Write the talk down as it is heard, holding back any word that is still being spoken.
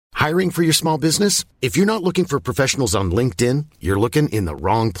Hiring for your small business? If you're not looking for professionals on LinkedIn, you're looking in the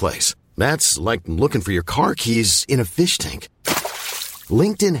wrong place. That's like looking for your car keys in a fish tank.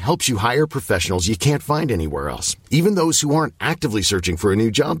 LinkedIn helps you hire professionals you can't find anywhere else, even those who aren't actively searching for a new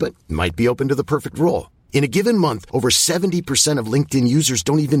job but might be open to the perfect role. In a given month, over 70% of LinkedIn users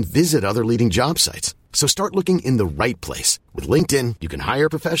don't even visit other leading job sites. So start looking in the right place. With LinkedIn, you can hire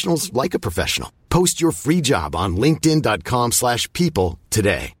professionals like a professional. Post your free job on linkedin.com/people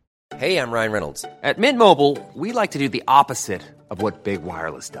today. Hey, I'm Ryan Reynolds. At Mint Mobile, we like to do the opposite of what Big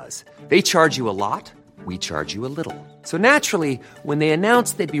Wireless does. They charge you a lot, we charge you a little. So naturally, when they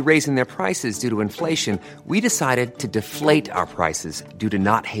announced they'd be raising their prices due to inflation, we decided to deflate our prices due to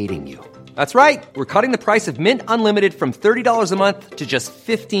not hating you. That's right. We're cutting the price of Mint Unlimited from $30 a month to just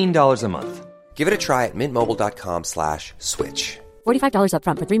 $15 a month. Give it a try at mintmobile.com/switch. $45 up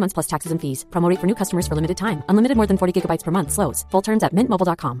front for 3 months plus taxes and fees. Promo rate for new customers for limited time. Unlimited more than 40 gigabytes per month slows. Full terms at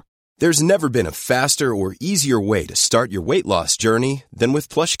mintmobile.com. There's never been a faster or easier way to start your weight loss journey than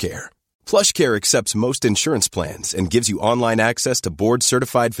with PlushCare. PlushCare accepts most insurance plans and gives you online access to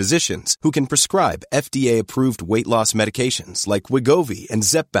board-certified physicians who can prescribe FDA-approved weight loss medications like Wegovy and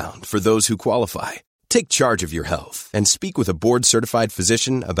Zepbound for those who qualify. Take charge of your health and speak with a board-certified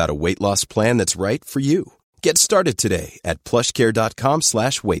physician about a weight loss plan that's right for you. Get started today at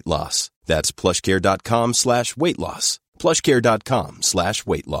plushcare.com/weight loss. That's plushcare.com/weight loss.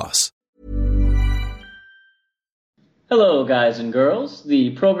 plushcare.com/weight loss. Hello, guys and girls. The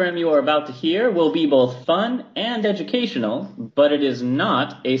program you are about to hear will be both fun and educational, but it is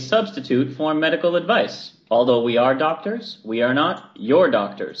not a substitute for medical advice. Although we are doctors, we are not your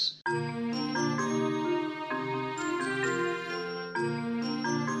doctors.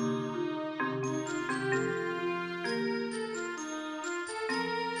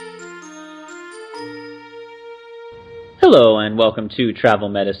 Hello and welcome to Travel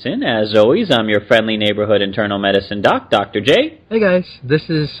Medicine. As always, I'm your friendly neighborhood internal medicine doc, Dr. J. Hey guys, this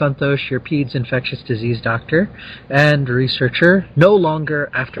is Santosh, your peds infectious disease doctor and researcher, no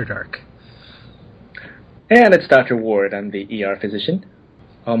longer after dark. And it's Dr. Ward. I'm the ER physician,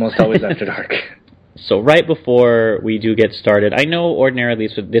 almost always after dark. So right before we do get started, I know ordinarily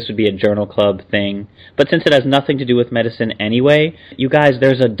this would be a journal club thing, but since it has nothing to do with medicine anyway, you guys,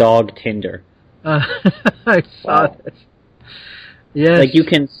 there's a dog Tinder. I saw this. Yes. Like you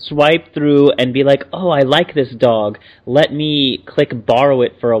can swipe through and be like, oh, I like this dog. Let me click borrow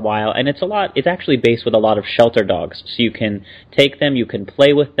it for a while. And it's actually based with a lot of shelter dogs. So you can take them, you can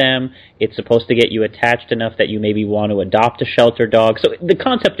play with them. It's supposed to get you attached enough that you maybe want to adopt a shelter dog. So the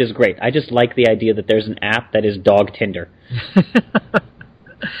concept is great. I just like the idea that there's an app that is dog Tinder.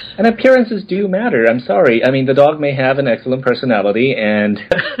 And appearances do matter. I'm sorry. I mean, the dog may have an excellent personality, and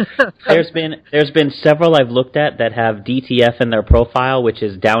there's been several I've looked at that have DTF in their profile, which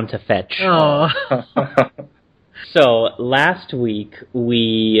is down to fetch. Oh. So last week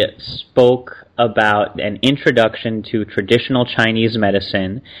we spoke about an introduction to traditional Chinese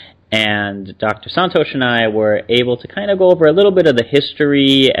medicine. And Dr. Santosh and I were able to kind of go over a little bit of the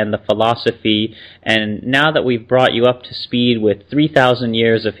history and the philosophy. And now that we've brought you up to speed with 3,000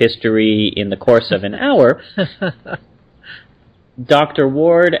 years of history in the course of an hour, Dr.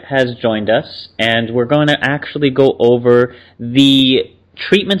 Ward has joined us, and we're going to actually go over the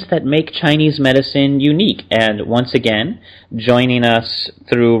treatments that make Chinese medicine unique. And once again, joining us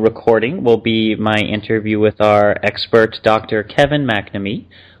through recording will be my interview with our expert, Dr. Kevin McNamee,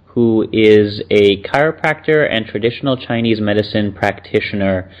 who is a chiropractor and traditional Chinese medicine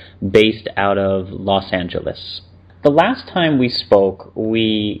practitioner based out of Los Angeles. The last time we spoke,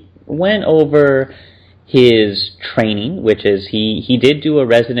 we went over his training, which is he did do a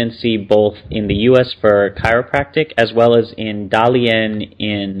residency both in the U.S. for chiropractic as well as in Dalian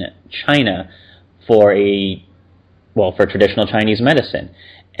in China for traditional Chinese medicine.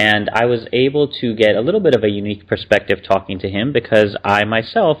 And I was able to get a little bit of a unique perspective talking to him because I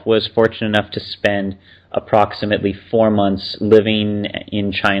myself was fortunate enough to spend approximately 4 months living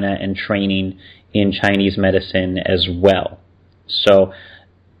in China and training in Chinese medicine as well. So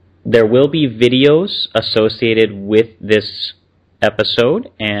there will be videos associated with this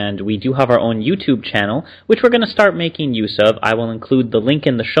episode, and we do have our own YouTube channel, which we're going to start making use of. I will include the link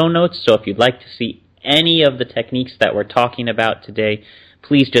in the show notes, so if you'd like to see any of the techniques that we're talking about today,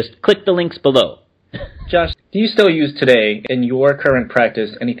 please just click the links below. Josh, do you still use today, in your current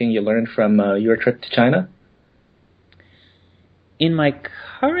practice, anything you learned from your trip to China? In my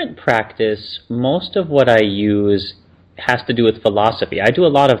current practice, most of what I use has to do with philosophy. I do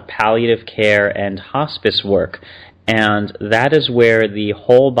a lot of palliative care and hospice work, and that is where the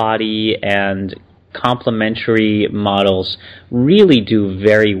whole body and complementary models really do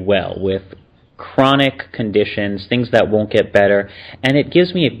very well with chronic conditions, things that won't get better, and it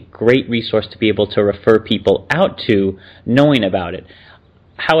gives me a great resource to be able to refer people out to knowing about it.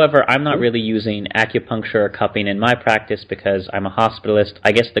 However, I'm not really using acupuncture or cupping in my practice because I'm a hospitalist.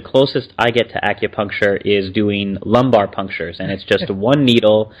 I guess the closest I get to acupuncture is doing lumbar punctures, and it's just one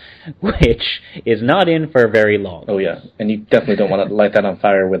needle, which is not in for very long. Oh, yeah. And you definitely don't want to light that on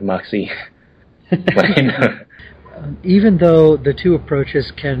fire with Moxie. Even though the two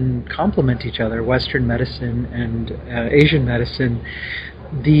approaches can complement each other, Western medicine and Asian medicine,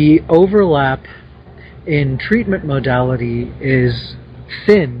 the overlap in treatment modality is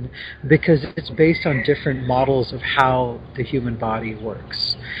thin because it's based on different models of how the human body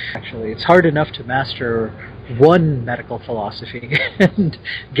works. Actually, it's hard enough to master one medical philosophy and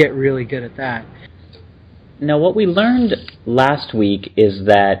get really good at that. Now, what we learned last week is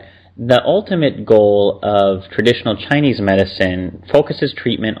that the ultimate goal of traditional Chinese medicine focuses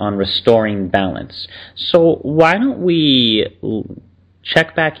treatment on restoring balance. So why don't we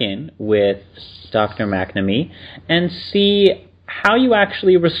check back in with Dr. McNamee and see how you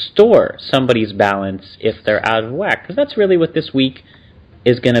actually restore somebody's balance if they're out of whack, because that's really what this week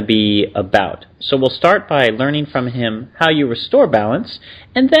is going to be about. So we'll start by learning from him how you restore balance,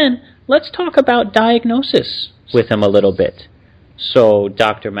 and then let's talk about diagnosis with him a little bit. So,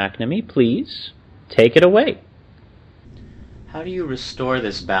 Dr. McNamee, please take it away. How do you restore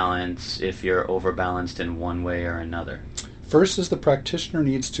this balance if you're overbalanced in one way or another? First is the practitioner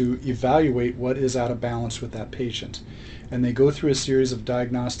needs to evaluate what is out of balance with that patient. And they go through a series of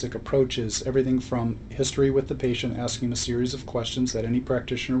diagnostic approaches, everything from history with the patient, asking a series of questions that any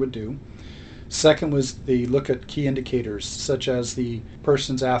practitioner would do. Second was they look at key indicators, such as the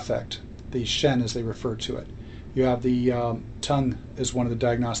person's affect, the Shen as they refer to it. You have the tongue as one of the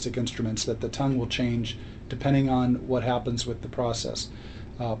diagnostic instruments, that the tongue will change depending on what happens with the process.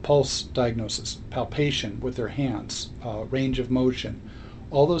 Pulse diagnosis, palpation with their hands, range of motion.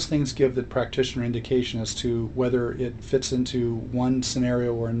 All those things give the practitioner indication as to whether it fits into one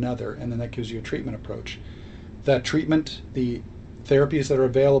scenario or another, and then that gives you a treatment approach. That treatment, the therapies that are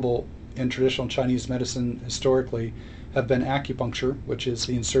available in traditional Chinese medicine historically have been acupuncture, which is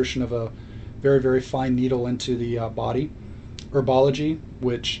the insertion of a very, very fine needle into the body. Herbology,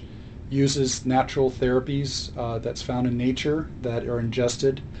 which uses natural therapies that's found in nature that are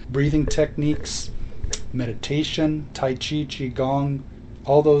ingested. Breathing techniques, meditation, Tai Chi, Qigong,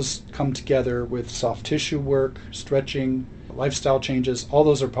 all those come together with soft tissue work, stretching, lifestyle changes. All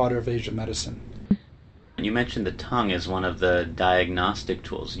those are part of Asian medicine. You mentioned the tongue as one of the diagnostic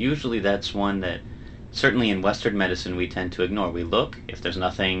tools. Usually that's one that, certainly in Western medicine, we tend to ignore. We look, if there's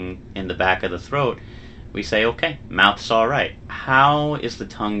nothing in the back of the throat, we say, okay, mouth's all right. How is the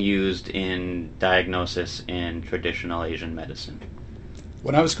tongue used in diagnosis in traditional Asian medicine?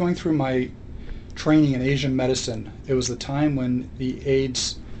 When I was going through my training in Asian medicine, it was the time when the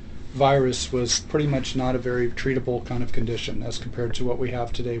AIDS virus was pretty much not a very treatable kind of condition as compared to what we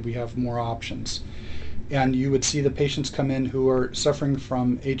have today. We have more options. And you would see the patients come in who are suffering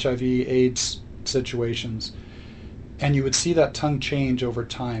from HIV, AIDS situations, and you would see that tongue change over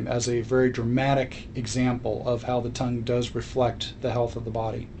time as a very dramatic example of how the tongue does reflect the health of the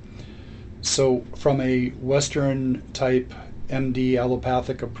body. So from a Western type MD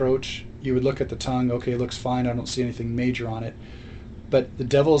allopathic approach, you would look at the tongue, okay, it looks fine, I don't see anything major on it. But the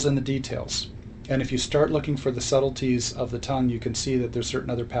devil's in the details. And if you start looking for the subtleties of the tongue, you can see that there's certain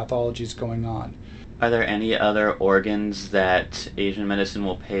other pathologies going on. Are there any other organs that Asian medicine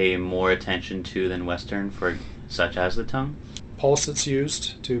will pay more attention to than Western, such as the tongue? Pulse that's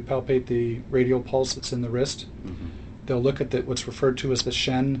used to palpate the radial pulse that's in the wrist. Mm-hmm. They'll look at what's referred to as the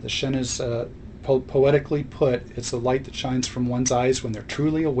Shen. The Shen is poetically put, it's the light that shines from one's eyes when they're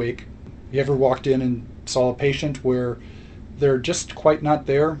truly awake. You ever walked in and saw a patient where they're just quite not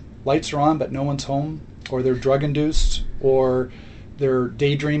there? Lights are on, but no one's home, or they're drug-induced, or they're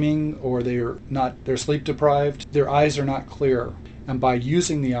daydreaming, or they're sleep deprived. Their eyes are not clear. And by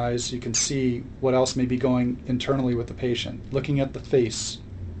using the eyes, you can see what else may be going internally with the patient. Looking at the face,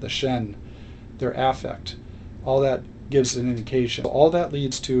 the Shen, their affect, all that gives an indication. All that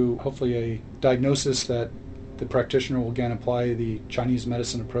leads to hopefully a diagnosis that the practitioner will again apply the Chinese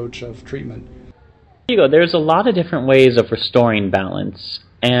medicine approach of treatment. There you go. There's a lot of different ways of restoring balance,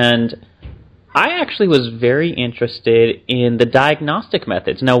 and I actually was very interested in the diagnostic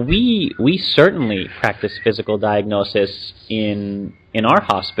methods. Now, we certainly practice physical diagnosis in our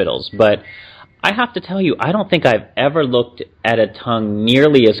hospitals, but I have to tell you, I don't think I've ever looked at a tongue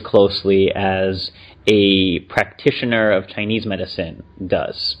nearly as closely as a practitioner of Chinese medicine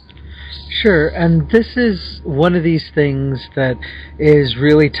does. Sure, and this is one of these things that is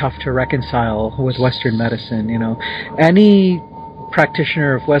really tough to reconcile with Western medicine. Any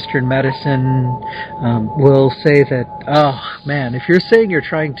practitioner of Western medicine will say that, oh man, if you're saying you're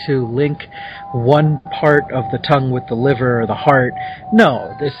trying to link one part of the tongue with the liver or the heart,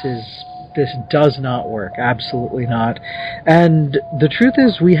 no, this does not work. Absolutely not. And the truth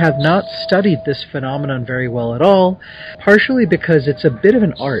is, we have not studied this phenomenon very well at all, partially because it's a bit of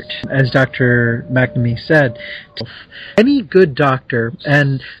an art, as Dr. McNamee said. Any good doctor,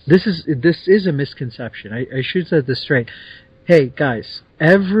 and this is a misconception, I should set this straight. Hey, guys,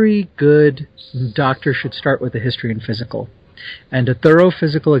 every good doctor should start with a history and physical. And a thorough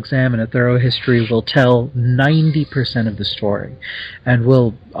physical exam and a thorough history will tell 90% of the story, and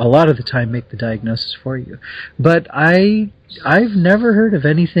will, a lot of the time, make the diagnosis for you. But I've never heard of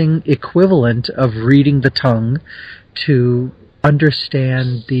anything equivalent of reading the tongue to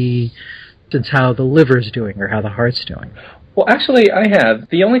understand how the liver's doing or how the heart's doing. Well, actually, I have.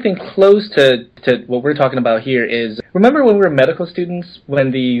 The only thing close to what we're talking about here is, remember when we were medical students,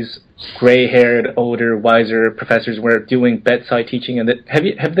 when these gray-haired, older, wiser professors were doing bedside teaching? And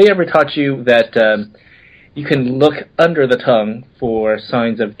have they ever taught you that you can look under the tongue for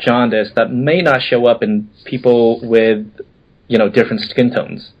signs of jaundice that may not show up in people with, different skin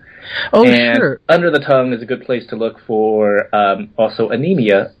tones? Oh, and sure. Under the tongue is a good place to look for also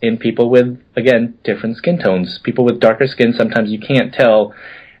anemia in people with, again, different skin tones. People with darker skin, sometimes you can't tell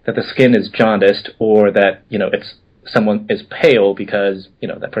that the skin is jaundiced or that, someone is pale because,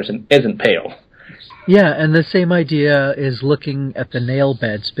 that person isn't pale. Yeah, and the same idea is looking at the nail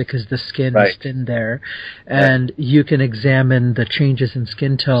beds because the skin is thin there, and you can examine the changes in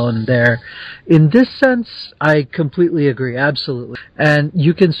skin tone there. In this sense, I completely agree, absolutely. And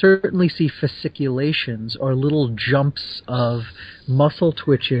you can certainly see fasciculations or little jumps of muscle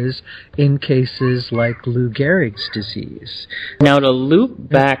twitches in cases like Lou Gehrig's disease. Now, to loop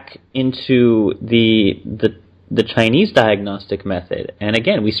back into the Chinese diagnostic method, and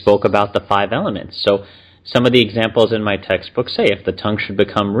again, we spoke about the 5 elements. So some of the examples in my textbook say if the tongue should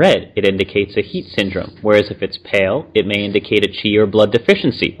become red, it indicates a heat syndrome, whereas if it's pale, it may indicate a qi or blood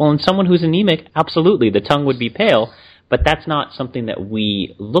deficiency. Well, in someone who's anemic, absolutely, the tongue would be pale, but that's not something that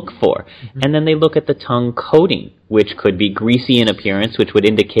we look for. Mm-hmm. And then they look at the tongue coating, which could be greasy in appearance, which would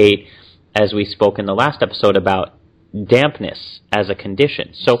indicate, as we spoke in the last episode, about dampness as a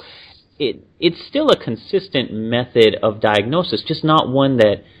condition. So it's still a consistent method of diagnosis, just not one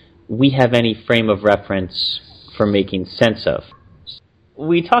that we have any frame of reference for making sense of.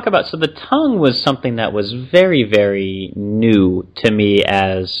 We talk about, so the tongue was something that was very, very new to me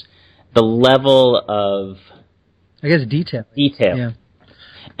as the level of, I guess, detail. Yeah.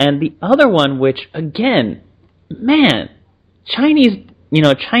 And the other one, which, again, man,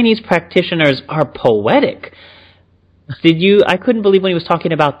 Chinese practitioners are poetic. I couldn't believe when he was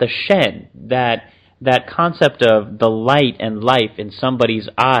talking about the Shen, that concept of the light and life in somebody's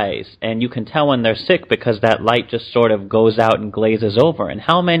eyes, and you can tell when they're sick because that light just sort of goes out and glazes over. And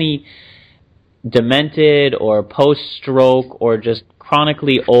how many demented or post-stroke or just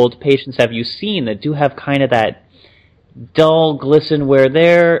chronically old patients have you seen that do have kind of that dull glisten where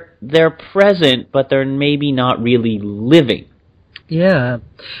they're present, but they're maybe not really living? Yeah,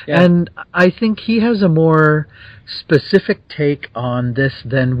 and I think he has a more specific take on this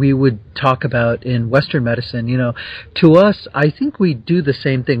than we would talk about in Western medicine. To us, I think we do the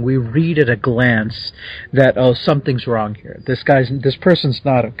same thing. We read at a glance that, oh, something's wrong here. This person's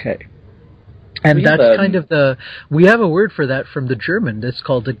not okay. And that's kind of we have a word for that from the German. That's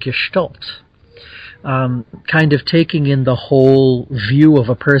called a Gestalt. Kind of taking in the whole view of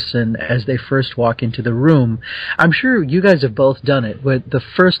a person as they first walk into the room. I'm sure you guys have both done it, with the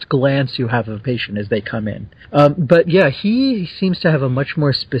first glance you have of a patient as they come in. But yeah, he seems to have a much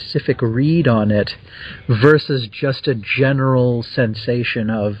more specific read on it versus just a general sensation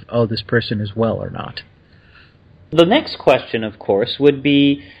of, oh, this person is well or not. The next question, of course, would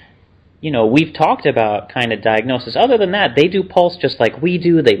be, we've talked about kind of diagnosis. Other than that, they do pulse just like we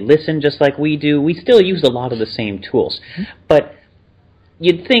do. They listen just like we do. We still use a lot of the same tools. Mm-hmm. But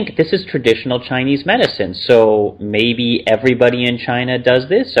you'd think this is traditional Chinese medicine, so maybe everybody in China does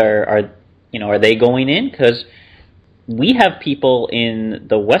this. Are they going in? Because we have people in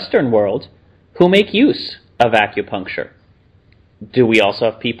the Western world who make use of acupuncture. Do we also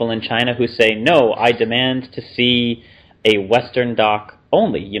have people in China who say, no, I demand to see a Western doc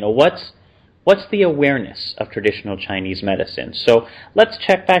only? What's the awareness of traditional Chinese medicine? So let's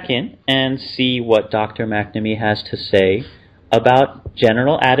check back in and see what Dr. McNamee has to say about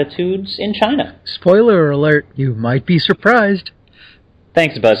general attitudes in China. Spoiler alert, you might be surprised.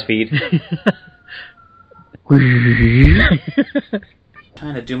 Thanks, BuzzFeed.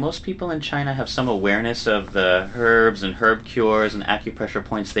 China, do most people in China have some awareness of the herbs and herb cures and acupressure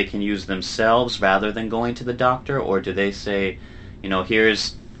points they can use themselves rather than going to the doctor? Or do they say,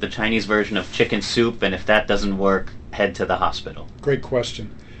 here's the Chinese version of chicken soup, and if that doesn't work, head to the hospital? Great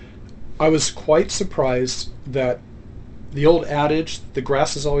question. I was quite surprised that the old adage, the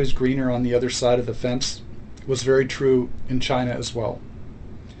grass is always greener on the other side of the fence, was very true in China as well.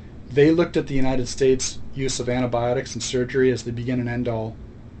 They looked at the United States' use of antibiotics and surgery as the begin and end all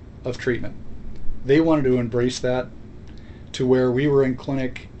of treatment. They wanted to embrace that to where we were in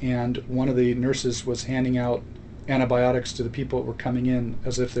clinic and one of the nurses was handing out antibiotics to the people that were coming in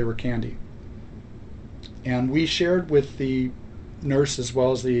as if they were candy. And we shared with the nurse as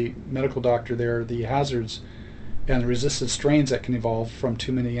well as the medical doctor there the hazards and the resistant strains that can evolve from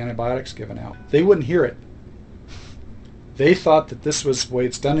too many antibiotics given out. They wouldn't hear it. They thought that this was the way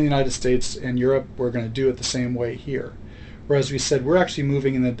it's done in the United States and Europe, we're going to do it the same way here. Whereas we said we're actually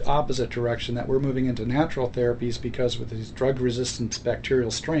moving in the opposite direction, that we're moving into natural therapies because with these drug-resistant bacterial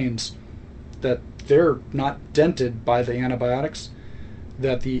strains, that they're not dented by the antibiotics,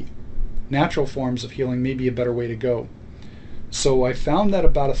 that the natural forms of healing may be a better way to go. So I found that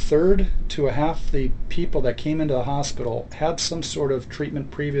about a third to a half the people that came into the hospital had some sort of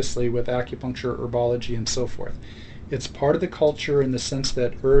treatment previously with acupuncture, herbology, and so forth. It's part of the culture in the sense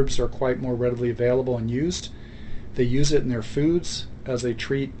that herbs are quite more readily available and used. They use it in their foods as they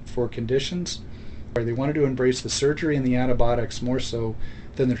treat for conditions. They wanted to embrace the surgery and the antibiotics more so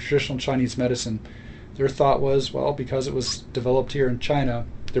than the traditional Chinese medicine. Their thought was, well, because it was developed here in China,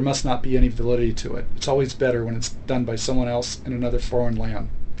 there must not be any validity to it. It's always better when it's done by someone else in another foreign land.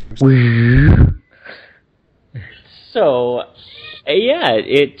 So, yeah,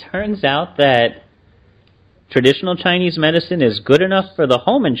 it turns out that traditional Chinese medicine is good enough for the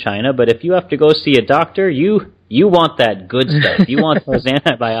home in China, but if you have to go see a doctor, you want that good stuff. You want those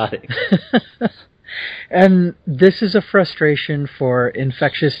antibiotics. And this is a frustration for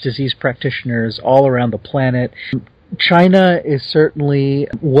infectious disease practitioners all around the planet. China is certainly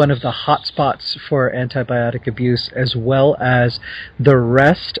one of the hotspots for antibiotic abuse, as well as the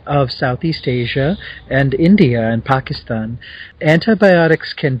rest of Southeast Asia and India and Pakistan.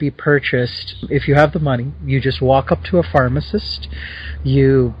 Antibiotics can be purchased if you have the money. You just walk up to a pharmacist,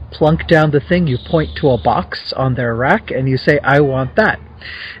 you plunk down the thing, you point to a box on their rack, and you say, I want that.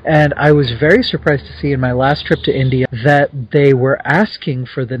 And I was very surprised to see in my last trip to India that they were asking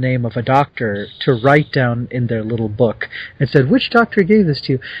for the name of a doctor to write down in their little book and said, which doctor gave this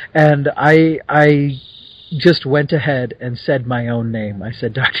to you? And I just went ahead and said my own name. I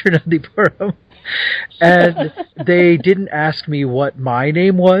said, Dr. Nandipuram. And they didn't ask me what my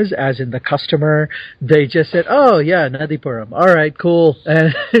name was, as in the customer. They just said, oh, yeah, Nandipuram. All right, cool.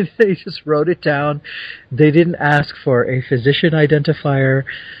 And they just wrote it down. They didn't ask for a physician identifier.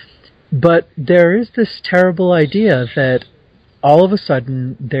 But there is this terrible idea that all of a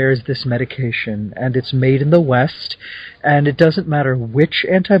sudden there's this medication, and it's made in the West, and it doesn't matter which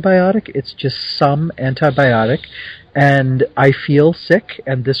antibiotic, it's just some antibiotic. And I feel sick,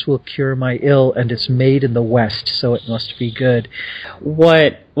 and this will cure my ill, and it's made in the West, so it must be good.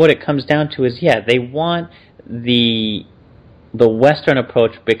 What it comes down to is, yeah, they want the Western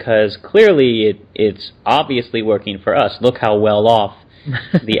approach because clearly it's obviously working for us. Look how well off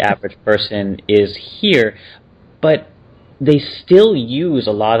the average person is here. But they still use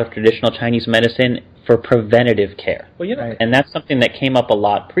a lot of traditional Chinese medicine for preventative care. Well, right? And that's something that came up a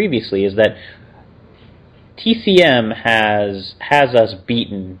lot previously, is that TCM has us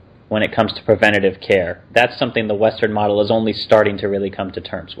beaten when it comes to preventative care. That's something the Western model is only starting to really come to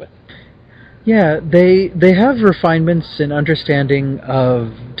terms with. Yeah, they have refinements in understanding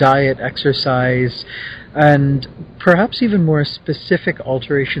of diet, exercise, and perhaps even more specific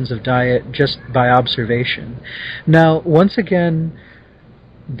alterations of diet just by observation. Now, once again,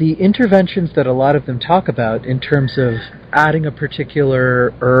 the interventions that a lot of them talk about in terms of adding a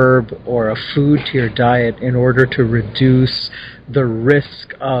particular herb or a food to your diet in order to reduce the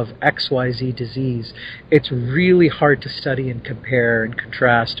risk of XYZ disease, it's really hard to study and compare and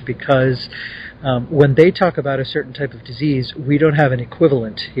contrast because when they talk about a certain type of disease, we don't have an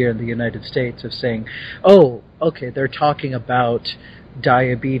equivalent here in the United States of saying, oh, okay, they're talking about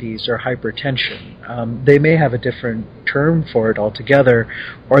diabetes or hypertension. They may have a different term for it altogether,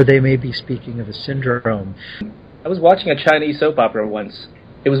 or they may be speaking of a syndrome. I was watching a Chinese soap opera once.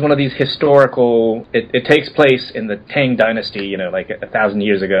 It was one of these historical, it takes place in the Tang Dynasty, like 1,000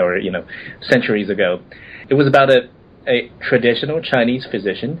 years ago or, centuries ago. It was about a traditional Chinese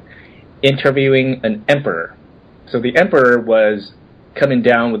physician interviewing an emperor. So the emperor was coming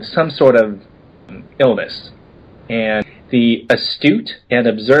down with some sort of illness. And the astute and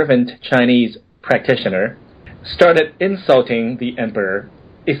observant Chinese practitioner started insulting the emperor,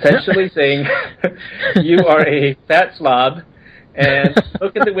 essentially saying, "You are a fat slob, and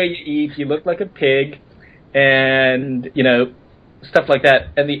look at the way you eat, you look like a pig," and, stuff like that.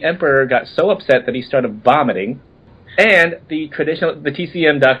 And the emperor got so upset that he started vomiting. And the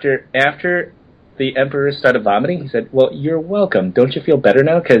TCM doctor, after the emperor started vomiting, he said, "Well, you're welcome. Don't you feel better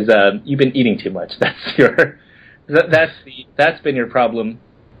now? Because you've been eating too much. That's been your problem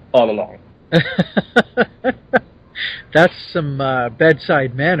all along." That's some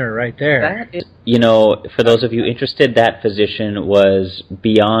bedside manner right there. For those of you interested, that physician was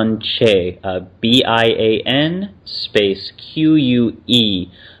Bian Che, BIAN space QUE,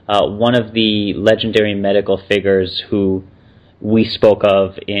 one of the legendary medical figures who we spoke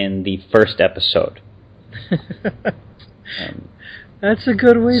of in the first episode. That's a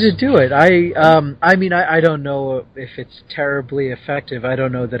good way to do it. I don't know if it's terribly effective. I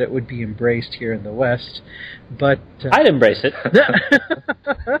don't know that it would be embraced here in the West, but I'd embrace it.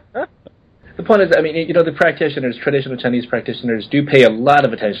 The point is, the practitioners, traditional Chinese practitioners, do pay a lot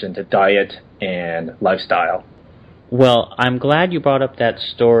of attention to diet and lifestyle. Well, I'm glad you brought up that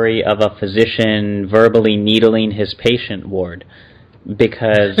story of a physician verbally needling his patient ward,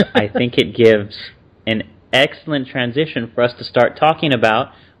 because I think it gives an excellent transition for us to start talking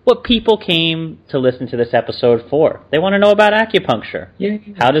about what people came to listen to this episode for. They want to know about acupuncture. Yeah.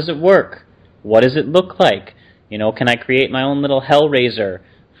 How does it work? What does it look like? Can I create my own little Hellraiser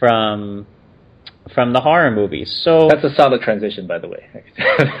from the horror movies? So that's a solid transition, by the way.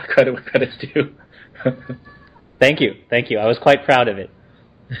 Credit where credit's due. Thank you. I was quite proud of it.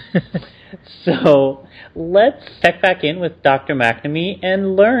 So let's check back in with Dr. McNamee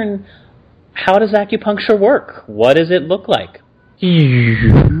and learn, how does acupuncture work? What does it look like?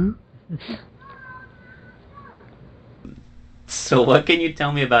 So what can you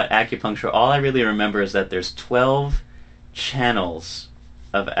tell me about acupuncture? All I really remember is that there's 12 channels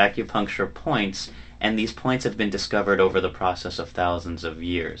of acupuncture points, and these points have been discovered over the process of thousands of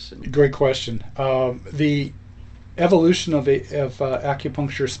years. Great question. The evolution of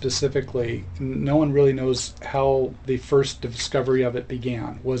acupuncture specifically, no one really knows how the first discovery of it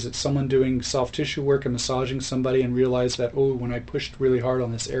began. Was it someone doing soft tissue work and massaging somebody and realized that, when I pushed really hard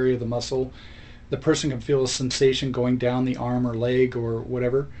on this area of the muscle, the person can feel a sensation going down the arm or leg or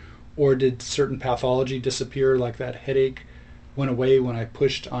whatever? Or did certain pathology disappear, like that headache went away when I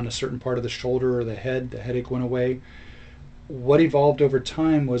pushed on a certain part of the shoulder or the head, the headache went away? What evolved over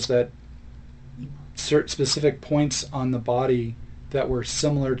time was that certain specific points on the body that were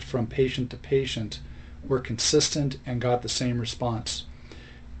similar from patient to patient were consistent and got the same response.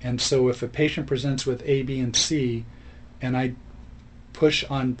 And so if a patient presents with A, B, and C, and I push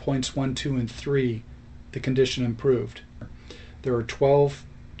on points 1, 2, and 3, the condition improved. There are 12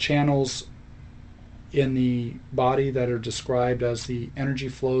 channels in the body that are described as the energy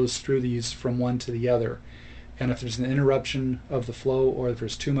flows through these from one to the other. And if there's an interruption of the flow, or if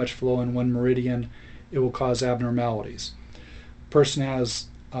there's too much flow in one meridian, it will cause abnormalities. Person has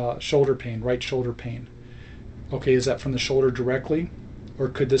shoulder pain, right shoulder pain. Okay, is that from the shoulder directly? Or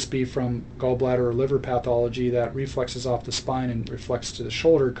could this be from gallbladder or liver pathology that reflexes off the spine and reflects to the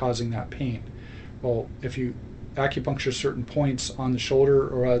shoulder, causing that pain? Well, if you acupuncture certain points on the shoulder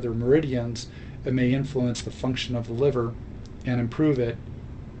or other meridians, it may influence the function of the liver and improve it.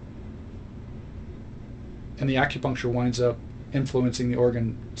 And the acupuncture winds up influencing the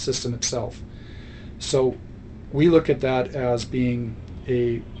organ system itself. So we look at that as being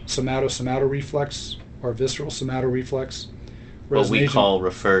a somato reflex or visceral somato-reflex. What we call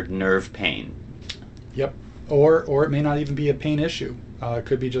referred nerve pain. Yep. Or it may not even be a pain issue. It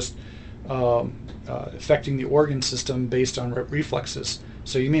could be just affecting the organ system based on reflexes.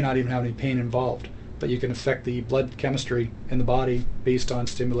 So you may not even have any pain involved, but you can affect the blood chemistry in the body based on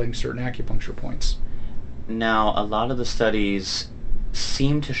stimulating certain acupuncture points. Now, a lot of the studies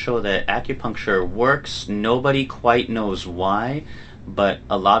seem to show that acupuncture works. Nobody quite knows why, but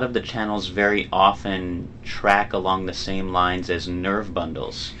a lot of the channels very often track along the same lines as nerve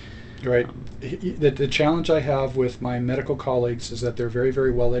bundles. Right. The challenge I have with my medical colleagues is that they're very,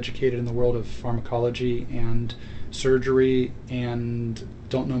 very well educated in the world of pharmacology and surgery and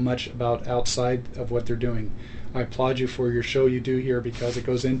don't know much about outside of what they're doing. I applaud you for your show you do here, because it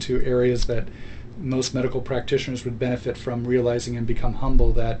goes into areas that most medical practitioners would benefit from realizing and become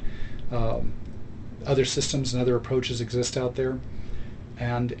humble that other systems and other approaches exist out there.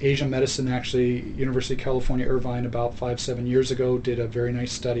 And Asian medicine, actually, University of California, Irvine, about 5-7 years ago, did a very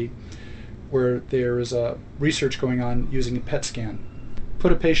nice study where there is a research going on using a PET scan.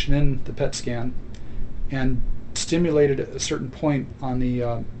 put a patient in the PET scan and stimulated a certain point on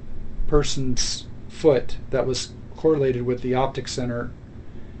the person's foot that was correlated with the optic center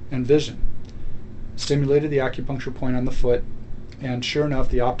and vision. Stimulated the acupuncture point on the foot, and sure enough,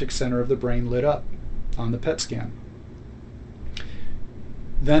 the optic center of the brain lit up on the PET scan.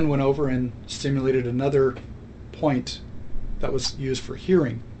 Then went over and stimulated another point that was used for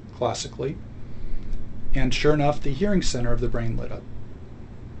hearing classically, and sure enough, the hearing center of the brain lit up.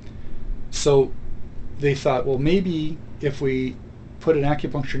 So they thought, well, maybe if we put an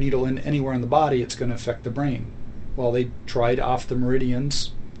acupuncture needle in anywhere in the body, it's going to affect the brain. Well, they tried off the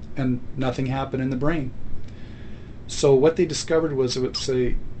meridians, and nothing happened in the brain. So what they discovered was it's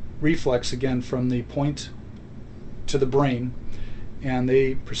a reflex, again, from the point to the brain, and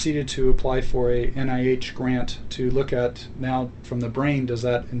they proceeded to apply for a NIH grant to look at, now from the brain, does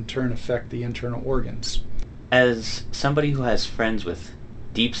that in turn affect the internal organs? As somebody who has friends with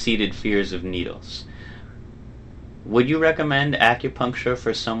deep-seated fears of needles, would you recommend acupuncture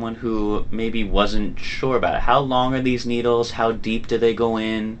for someone who maybe wasn't sure about it? How long are these needles? How deep do they go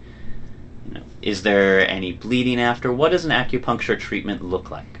in? Is there any bleeding after? What does an acupuncture treatment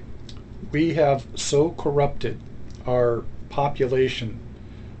look like? We have so corrupted our population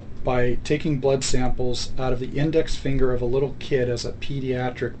by taking blood samples out of the index finger of a little kid as a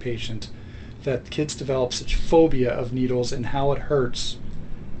pediatric patient that kids develop such phobia of needles and how it hurts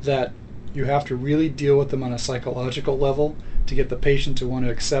that you have to really deal with them on a psychological level to get the patient to want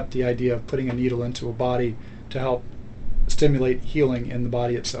to accept the idea of putting a needle into a body to help stimulate healing in the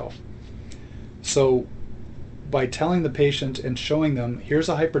body itself. So by telling the patient and showing them, here's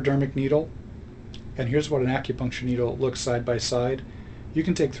a hypodermic needle and here's what an acupuncture needle looks side by side, you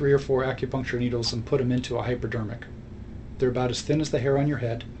can take 3 or 4 acupuncture needles and put them into a hypodermic. They're about as thin as the hair on your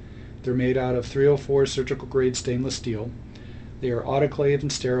head. They're made out of 304 surgical grade stainless steel. They are autoclaved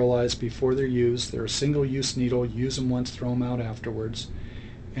and sterilized before they're used. They're a single-use needle. Use them once, throw them out afterwards.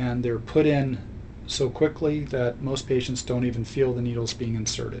 And they're put in so quickly that most patients don't even feel the needles being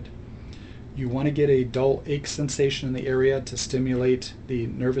inserted. You want to get a dull ache sensation in the area to stimulate the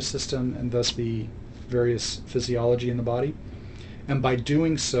nervous system and thus the various physiology in the body. And by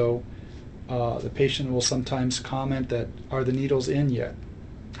doing so, the patient will sometimes comment that, are the needles in yet?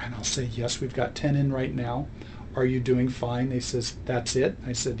 And I'll say, yes, we've got 10 in right now. Are you doing fine? They says, that's it.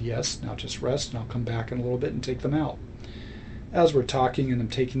 I said, yes, now just rest and I'll come back in a little bit and take them out. As we're talking and I'm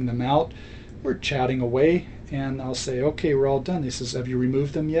taking them out, we're chatting away and I'll say, okay, we're all done. He says, have you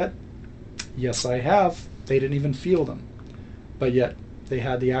removed them yet? Yes, I have. They didn't even feel them. But yet they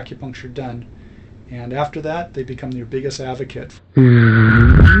had the acupuncture done. And after that, they become your biggest advocate.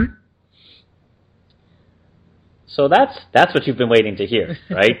 So that's what you've been waiting to hear,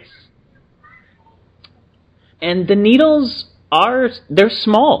 right? And the needles they're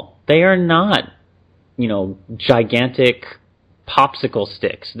small. They are not, gigantic popsicle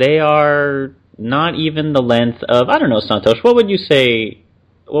sticks. They are not even the length of, I don't know, Santosh, what would you say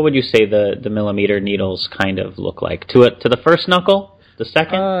the millimeter needles kind of look like? To the first knuckle? The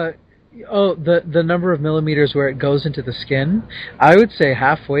second? The number of millimeters where it goes into the skin, I would say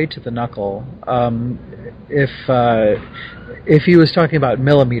halfway to the knuckle. If he was talking about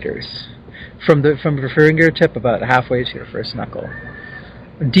millimeters, from the fingertip about halfway to your first knuckle,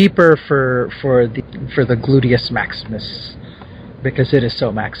 deeper for the gluteus maximus, because it is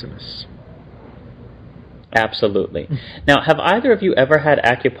so maximus. Absolutely. Now, have either of you ever had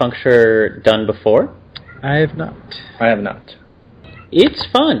acupuncture done before? I have not. I have not. It's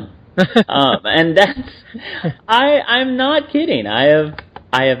fun. And I'm not kidding. I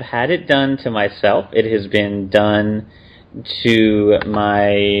have had it done to myself. It has been done to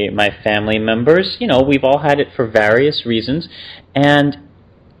my family members. We've all had it for various reasons. And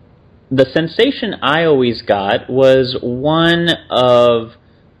the sensation I always got was one of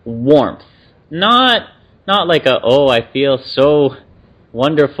warmth. Not like I feel so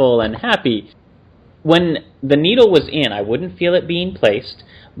wonderful and happy. When the needle was in, I wouldn't feel it being placed,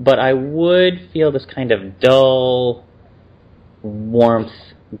 but I would feel this kind of dull warmth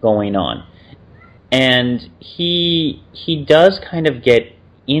going on. And he does kind of get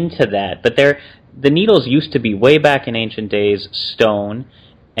into that, but the needles used to be, way back in ancient days, stone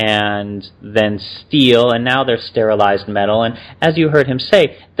and then steel, and now they're sterilized metal, and as you heard him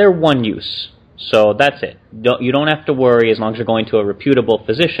say, they're one use. So that's it. You don't have to worry, as long as you're going to a reputable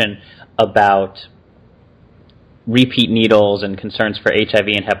physician, about repeat needles and concerns for HIV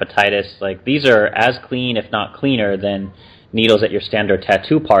and hepatitis. Like, these are as clean, if not cleaner, than needles at your standard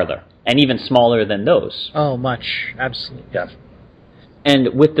tattoo parlor, and even smaller than those. Oh, much. Absolutely. Yeah.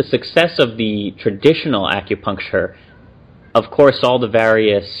 And with the success of the traditional acupuncture, of course, all the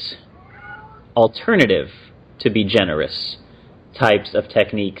various alternative, to be generous, types of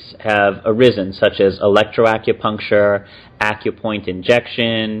techniques have arisen, such as electroacupuncture, acupoint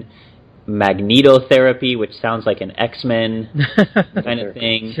injection, magnetotherapy, which sounds like an X-Men kind of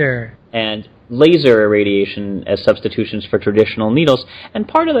thing, Sure. and laser irradiation as substitutions for traditional needles. And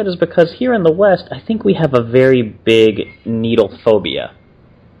part of that is because here in the West, I think we have a very big needle phobia.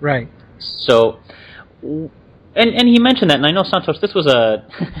 Right. So, and he mentioned that, and I know, Santos, this was a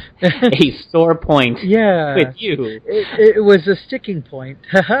sore point Yeah. with you. It was a sticking point.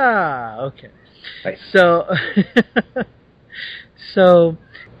 Ha-ha! Okay. Right. So,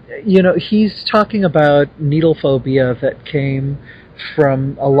 he's talking about needle phobia that came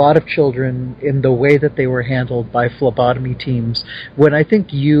from a lot of children in the way that they were handled by phlebotomy teams when I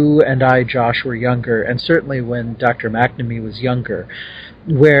think you and I, Josh, were younger, and certainly when Dr. McNamee was younger,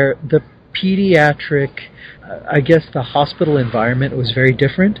 where the pediatric, I guess the hospital environment was very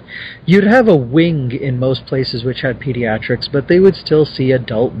different. You'd have a wing in most places which had pediatrics, but they would still see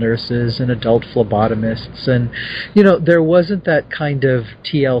adult nurses and adult phlebotomists, and there wasn't that kind of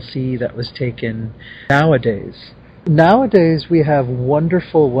TLC that was taken nowadays. Nowadays we have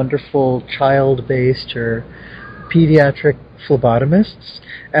wonderful child-based or pediatric phlebotomists,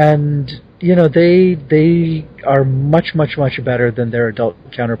 and they are much better than their adult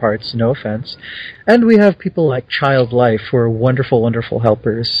counterparts, no offense. And we have people like Child Life who are wonderful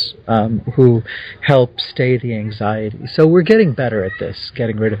helpers who help stay the anxiety. So we're getting better at this,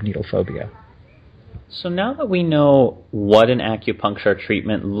 getting rid of needle phobia. So now that we know what an acupuncture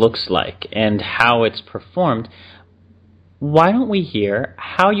treatment looks like and how it's performed, why don't we hear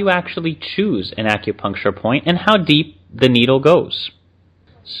how you actually choose an acupuncture point and how deep the needle goes?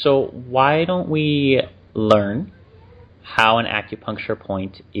 So why don't we learn how an acupuncture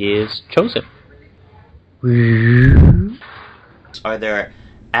point is chosen? Are there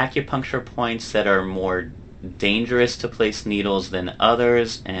acupuncture points that are more dangerous to place needles than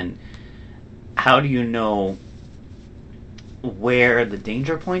others? And how do you know where the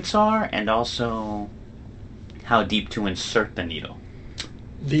danger points are, and also how deep to insert the needle?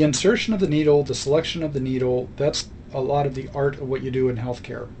 The insertion of the needle, the selection of the needle, that's a lot of the art of what you do in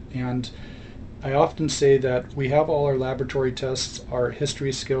healthcare. And I often say that we have all our laboratory tests, our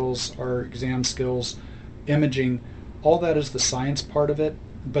history skills, our exam skills, imaging, all that is the science part of it,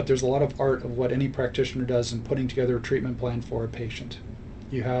 but there's a lot of art of what any practitioner does in putting together a treatment plan for a patient.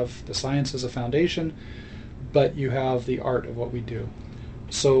 You have the science as a foundation, but you have the art of what we do.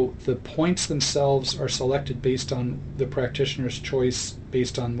 So the points themselves are selected based on the practitioner's choice,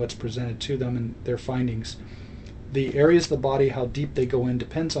 based on what's presented to them and their findings. The areas of the body, how deep they go in,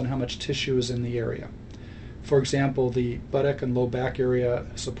 depends on how much tissue is in the area. For example, the buttock and low back area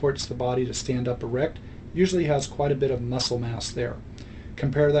supports the body to stand up erect, usually has quite a bit of muscle mass there.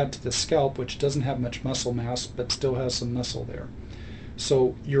 Compare that to the scalp, which doesn't have much muscle mass, but still has some muscle there.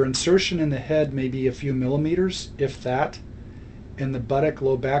 So your insertion in the head may be a few millimeters, if that. In the buttock,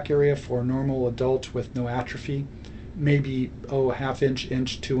 low back area for a normal adult with no atrophy, maybe a half inch,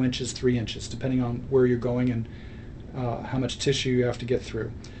 2 inches, 3 inches, depending on where you're going and how much tissue you have to get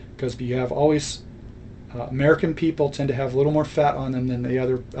through. Because you have always, American people tend to have a little more fat on them than the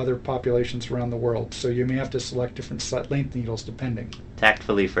other populations around the world. So you may have to select different length needles depending.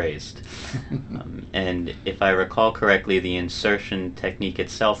 Tactfully phrased. And if I recall correctly, the insertion technique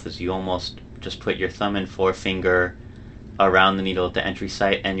itself is you almost just put your thumb and forefinger around the needle at the entry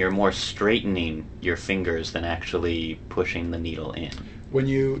site, and you're more straightening your fingers than actually pushing the needle in. When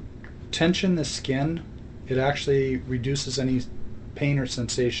you tension the skin, it actually reduces any pain or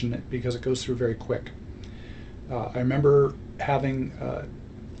sensation because it goes through very quick. I remember having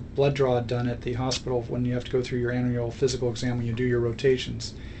blood draw done at the hospital when you have to go through your annual physical exam when you do your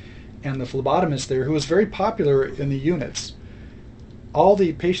rotations. And the phlebotomist there, who was very popular in the units, all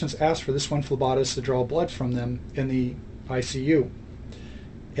the patients asked for this one phlebotomist to draw blood from them in the ICU.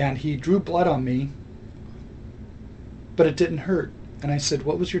 And he drew blood on me, but it didn't hurt. And I said,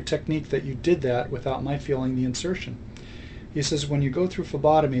 what was your technique that you did that without my feeling the insertion? He says, when you go through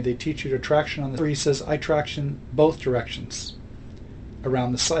phlebotomy, they teach you to traction on the... He says, I traction both directions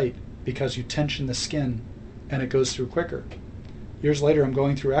around the site because you tension the skin and it goes through quicker. Years later, I'm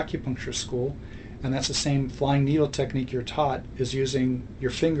going through acupuncture school, and that's the same flying needle technique you're taught, is using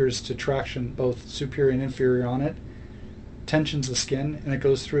your fingers to traction both superior and inferior on it, tensions the skin, and it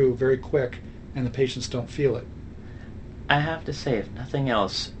goes through very quick, and the patients don't feel it. I have to say, if nothing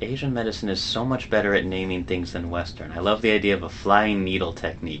else, Asian medicine is so much better at naming things than Western. I love the idea of a flying needle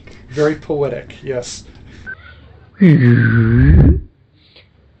technique. Very poetic, yes.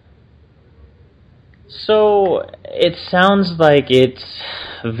 So it sounds like it's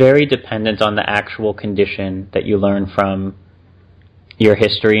very dependent on the actual condition that you learn from your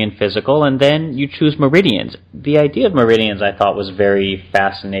history and physical, and then you choose meridians. The idea of meridians I thought was very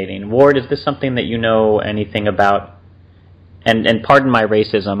fascinating. Ward, is this something that you know anything about? And pardon my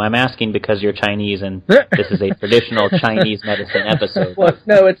racism, I'm asking because you're Chinese and this is a traditional Chinese medicine episode. Well,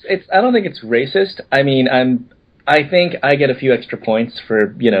 no, it's I don't think it's racist. I mean, I think I get a few extra points for,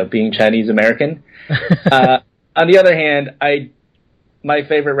 being Chinese American. On the other hand, my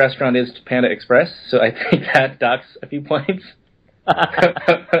favorite restaurant is Panda Express, so I think that docks a few points. I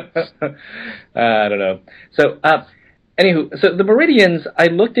don't know. So, anywho, so the meridians, I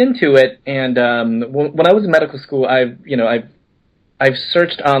looked into it, and when I was in medical school, I've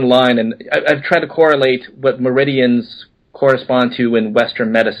searched online, and I've tried to correlate what meridians correspond to in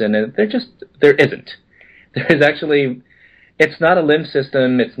Western medicine, and there isn't. There is actually, it's not a limb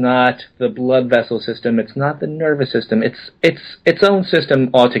system, it's not the blood vessel system, it's not the nervous system, it's its own system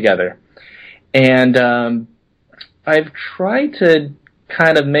altogether. And I've tried to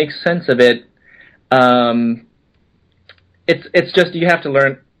kind of make sense of it. It's just you have to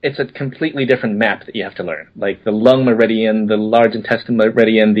learn. It's a completely different map that you have to learn. Like the lung meridian, the large intestine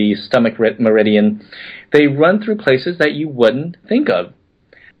meridian, the stomach meridian. They run through places that you wouldn't think of.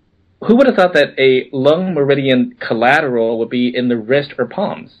 Who would have thought that a lung meridian collateral would be in the wrist or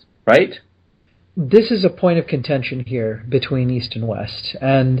palms, right? This is a point of contention here between East and West.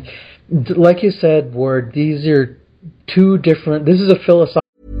 And like you said, Ward, these are two different... This is a philosophical...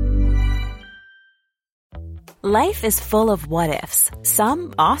 Life is full of what-ifs.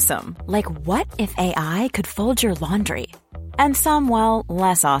 Some awesome, like what if AI could fold your laundry? And some, well,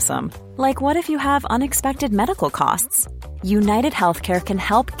 less awesome, like what if you have unexpected medical costs? United Healthcare can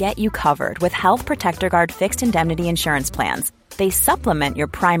help get you covered with Health Protector Guard fixed indemnity insurance plans. They supplement your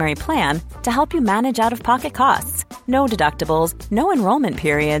primary plan to help you manage out-of-pocket costs. No deductibles, no enrollment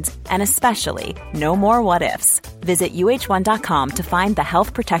periods, and especially no more what-ifs. Visit uh1.com to find the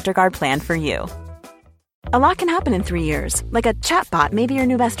Health Protector Guard plan for you. A lot can happen in 3 years, like a chatbot may be your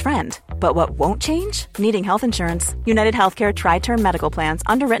new best friend. But what won't change? Needing health insurance. United Healthcare Tri-Term Medical Plans,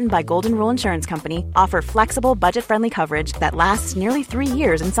 underwritten by Golden Rule Insurance Company, offer flexible, budget-friendly coverage that lasts nearly 3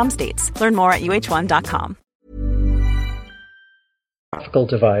 years in some states. Learn more at uh1.com.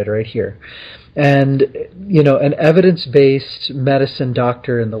 Divide right here. And, an evidence-based medicine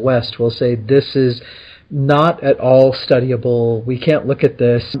doctor in the West will say this is not at all studyable. We can't look at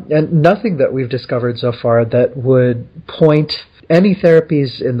this. And nothing that we've discovered so far that would point any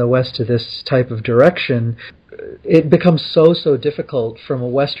therapies in the West to this type of direction. It becomes so difficult from a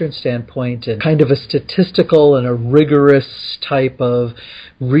Western standpoint and kind of a statistical and a rigorous type of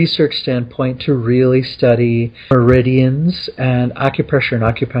research standpoint to really study meridians and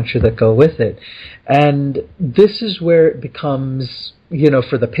acupressure that go with it. And this is where it becomes,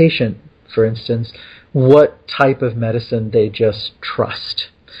 for the patient, for instance, what type of medicine they just trust.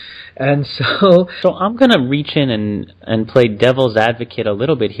 And so I'm going to reach in and play devil's advocate a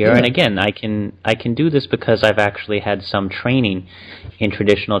little bit here. Yeah. And again, I can do this because I've actually had some training in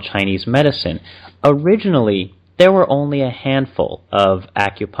traditional Chinese medicine. Originally, there were only a handful of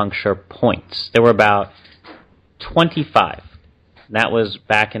acupuncture points. There were about 25. That was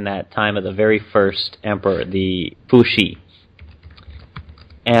back in that time of the very first emperor, the Fuxi.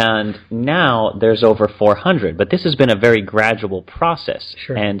 And now there's over 400, but this has been a very gradual process.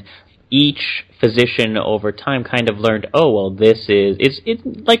 Sure. And each physician over time kind of learned, this is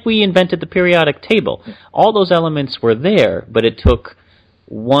like we invented the periodic table. All those elements were there, but it took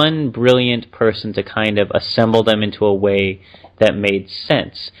one brilliant person to kind of assemble them into a way that made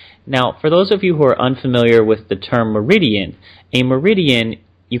sense. Now, for those of you who are unfamiliar with the term meridian, a meridian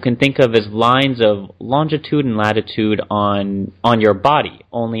you can think of as lines of longitude and latitude on your body,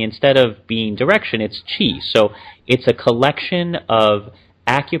 only instead of being direction, it's qi. So it's a collection of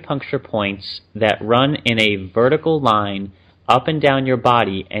acupuncture points that run in a vertical line up and down your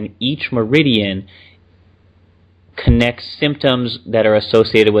body, and each meridian connects symptoms that are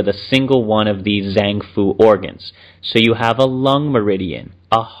associated with a single one of these Zhang Fu organs. So you have a lung meridian,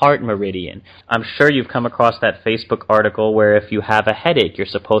 a heart meridian. I'm sure you've come across that Facebook article where if you have a headache, you're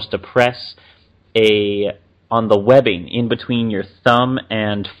supposed to press on the webbing in between your thumb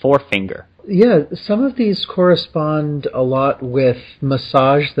and forefinger. Yeah, some of these correspond a lot with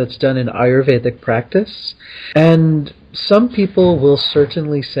massage that's done in Ayurvedic practice. And some people will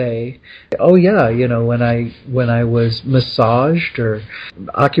certainly say, when I was massaged or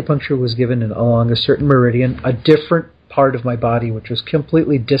acupuncture was given along a certain meridian, a different part of my body, which was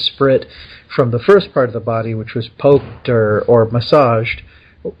completely disparate from the first part of the body, which was poked or massaged,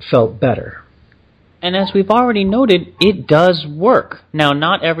 felt better. And as we've already noted, it does work. Now,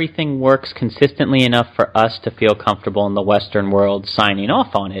 not everything works consistently enough for us to feel comfortable in the Western world signing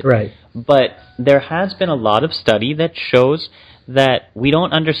off on it. Right. But there has been a lot of study that shows that we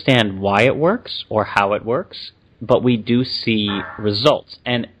don't understand why it works or how it works, but we do see results.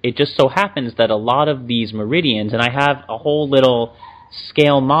 And it just so happens that a lot of these meridians, and I have a whole little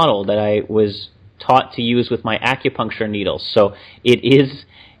scale model that I was taught to use with my acupuncture needles. So it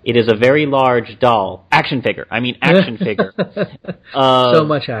is a very large action figure. So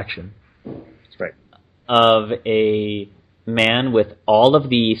much action. That's right. Of a man with all of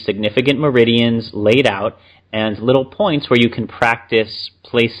the significant meridians laid out and little points where you can practice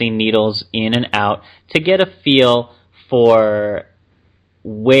placing needles in and out to get a feel for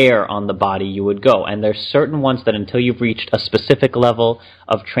where on the body you would go. And there's certain ones that until you've reached a specific level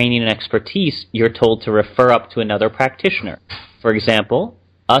of training and expertise, you're told to refer up to another practitioner. For example,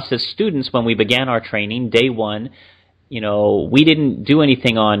 us as students, when we began our training, day one, we didn't do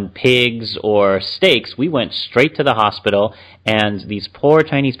anything on pigs or steaks. We went straight to the hospital, and these poor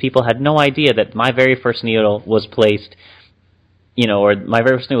Chinese people had no idea that my very first needle was placed, my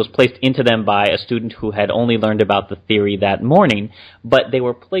very first needle was placed into them by a student who had only learned about the theory that morning, but they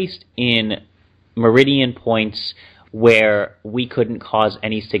were placed in meridian points where we couldn't cause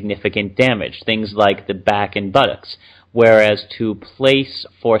any significant damage, things like the back and buttocks. Whereas to place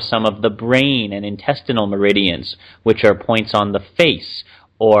for some of the brain and intestinal meridians, which are points on the face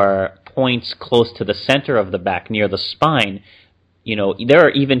or points close to the center of the back near the spine, there are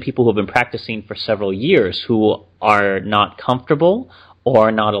even people who have been practicing for several years who are not comfortable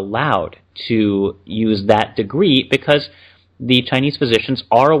or not allowed to use that degree because the Chinese physicians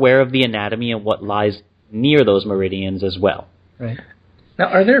are aware of the anatomy and what lies near those meridians as well. Right. Now,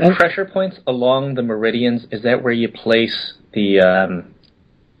 are there pressure points along the meridians? Is that where you place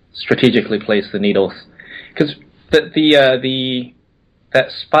strategically place the needles? Because that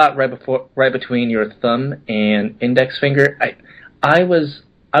spot right between your thumb and index finger, I was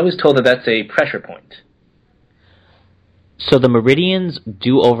told that that's a pressure point. So the meridians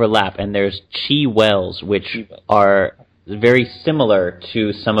do overlap, and there's qi wells, which are very similar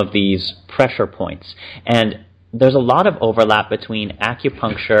to some of these pressure points. And there's a lot of overlap between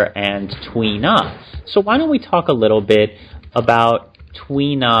acupuncture and Tui Na. So why don't we talk a little bit about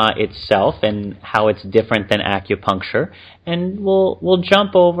Tui Na itself and how it's different than acupuncture, and we'll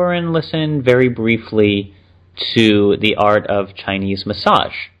jump over and listen very briefly to the art of Chinese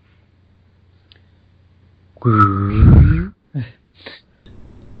massage.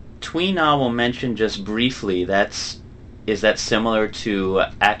 Tui Na will mention just briefly, is that similar to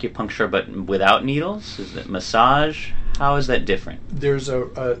acupuncture but without needles? Is it massage? How is that different? There's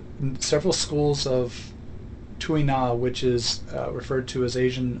several schools of Tui Na, which is referred to as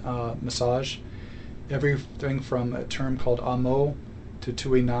Asian massage. Everything from a term called Amo to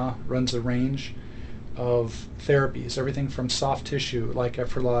Tui Na runs a range of therapies. Everything from soft tissue like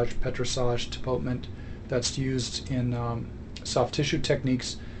effleurage, petrissage, tapotement that's used in soft tissue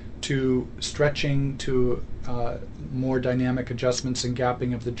techniques to stretching to more dynamic adjustments and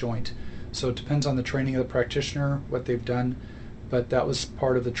gapping of the joint. So it depends on the training of the practitioner, what they've done, but that was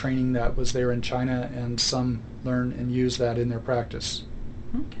part of the training that was there in China, and some learn and use that in their practice.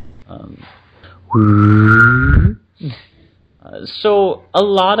 Okay. So a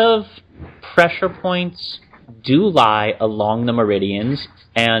lot of pressure points do lie along the meridians,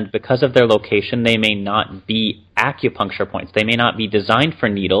 and because of their location, they may not be acupuncture points. They may not be designed for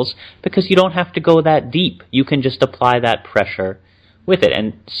needles because you don't have to go that deep. You can just apply that pressure with it.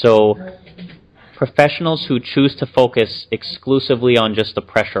 And so professionals who choose to focus exclusively on just the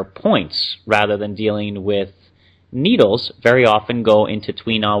pressure points rather than dealing with needles very often go into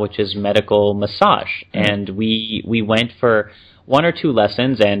Tui Na, which is medical massage. And we went for 1 or 2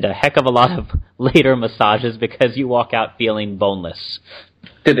 lessons and a heck of a lot of later massages because you walk out feeling boneless.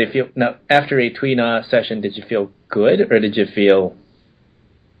 Did they feel, now, after a Tui Na session, did you feel good or did you feel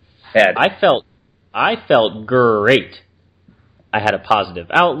bad? I felt great. I had a positive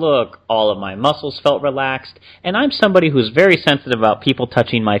outlook, all of my muscles felt relaxed, and I'm somebody who's very sensitive about people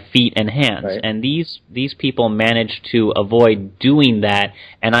touching my feet and hands, right. And these people managed to avoid doing that,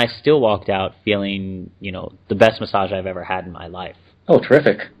 and I still walked out feeling, the best massage I've ever had in my life. Oh,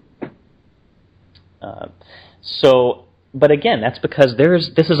 terrific. But again, that's because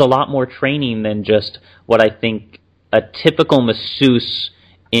this is a lot more training than just what I think a typical masseuse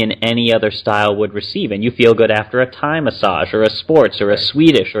in any other style would receive. And you feel good after a Thai massage or a sports or a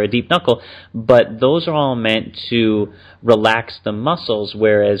Swedish or a deep knuckle, but those are all meant to relax the muscles,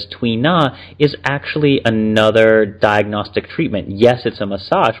 whereas Tui Na is actually another diagnostic treatment. Yes, it's a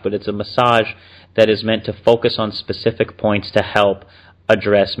massage, but it's a massage that is meant to focus on specific points to help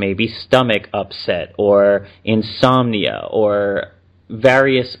address maybe stomach upset or insomnia or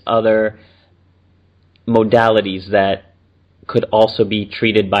various other modalities that could also be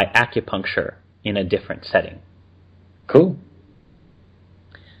treated by acupuncture in a different setting. Cool.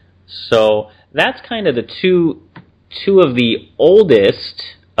 So that's kind of the two of the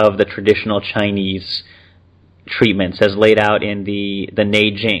oldest of the traditional Chinese treatments as laid out in the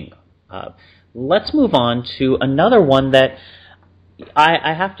Neijing. Let's move on to another one that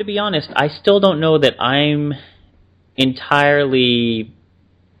I have to be honest, I still don't know that I'm entirely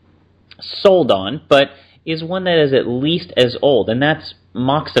sold on, but is one that is at least as old, and that's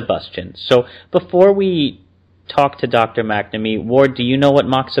moxibustion. So before we talk to Dr. McNamee, Ward, do you know what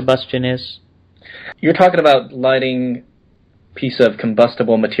moxibustion is? You're talking about lighting a piece of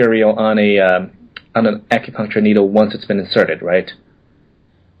combustible material on an acupuncture needle once it's been inserted, right?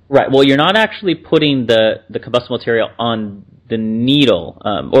 Right. Well, you're not actually putting the combustible material on the needle,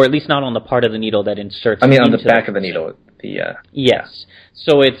 or at least not on the part of the needle that inserts. I mean, on the back of the needle. Yes.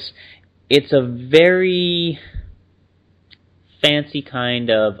 So it's a very fancy kind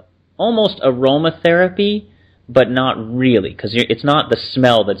of almost aromatherapy, but not really, because it's not the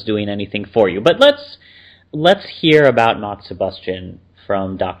smell that's doing anything for you. But let's hear about moxibustion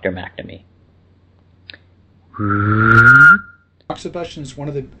from Dr. McNamee. Moxibustion is one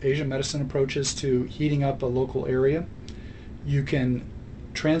of the Asian medicine approaches to heating up a local area. You can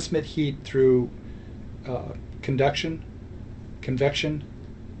transmit heat through conduction, convection,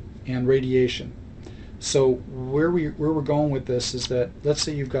 and radiation. So where we're going with this is that, let's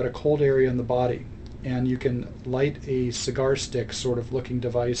say you've got a cold area in the body, and you can light a cigar stick sort of looking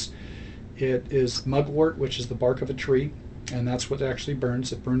device. It is mugwort, which is the bark of a tree, and that's what actually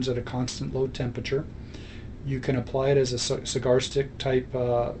burns. It burns at a constant low temperature. You can apply it as a cigar stick type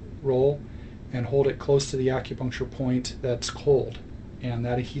roll and hold it close to the acupuncture point that's cold, and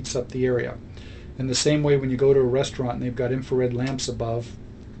that heats up the area. In the same way, when you go to a restaurant and they've got infrared lamps above,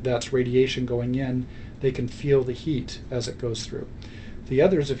 that's radiation going in, they can feel the heat as it goes through. The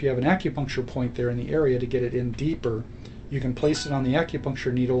other is, if you have an acupuncture point there in the area to get it in deeper, you can place it on the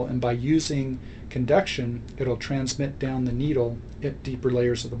acupuncture needle, and by using conduction, it'll transmit down the needle at deeper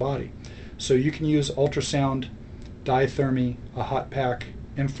layers of the body. So you can use ultrasound, diathermy, a hot pack,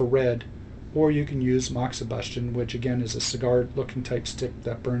 infrared, or you can use moxibustion, which again is a cigar-looking type stick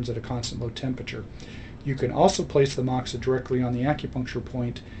that burns at a constant low temperature. You can also place the moxa directly on the acupuncture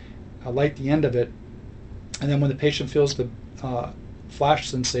point, light the end of it, and then when the patient feels the flash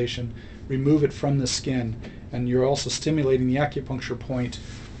sensation, remove it from the skin. And you're also stimulating the acupuncture point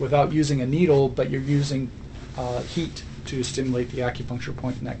without using a needle, but you're using heat to stimulate the acupuncture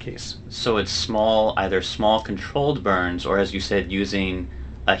point in that case. So it's either small controlled burns, or as you said, using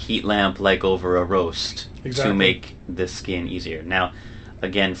a heat lamp like over a roast to make the skin easier. Now,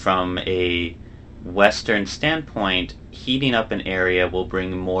 again, from a Western standpoint, heating up an area will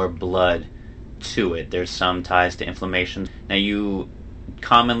bring more blood to it. There's some ties to inflammation. Now, you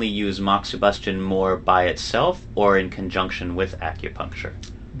commonly use moxibustion more by itself or in conjunction with acupuncture?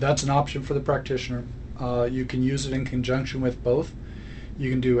 That's an option for the practitioner. You can use it in conjunction with both. You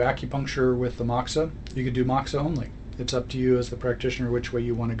can do acupuncture with the moxa. You can do moxa only. It's up to you as the practitioner which way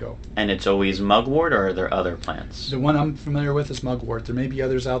you want to go. And it's always mugwort, or are there other plants? The one I'm familiar with is mugwort. There may be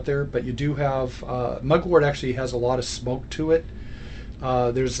others out there, but you do have... mugwort actually has a lot of smoke to it.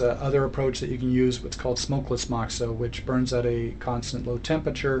 There's another approach that you can use, what's called smokeless moxa, which burns at a constant low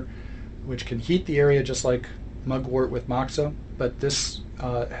temperature, which can heat the area just like mugwort with moxa, but this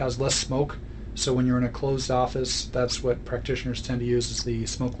has less smoke. So when you're in a closed office, that's what practitioners tend to use, is the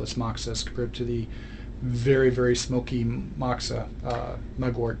smokeless moxa as compared to the very, very smoky moxa,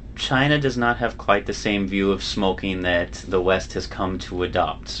 mugwort. China does not have quite the same view of smoking that the West has come to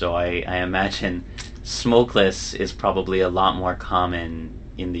adopt, so I imagine smokeless is probably a lot more common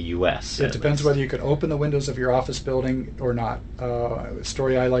in the U.S. It depends whether you can open the windows of your office building or not. A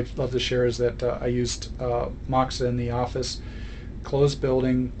story I love to share is that I used moxa in the office. Closed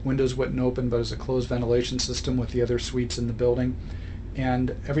building, windows wouldn't open, but it was a closed ventilation system with the other suites in the building.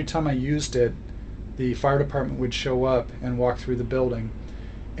 And every time I used it, the fire department would show up and walk through the building.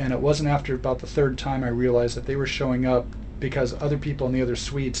 And it wasn't after about the third time I realized that they were showing up because other people in the other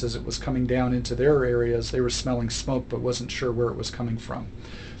suites, as it was coming down into their areas, they were smelling smoke but wasn't sure where it was coming from.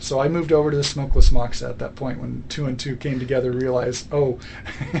 So I moved over to the smokeless moxa at that point when 2 and 2 came together, realized, oh,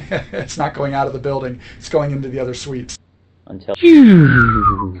 it's not going out of the building, it's going into the other suites. Until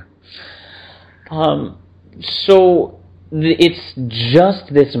so it's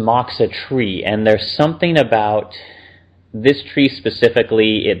just this moxa tree, and there's something about this tree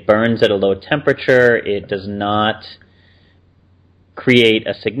specifically. It burns at a low temperature. It does not create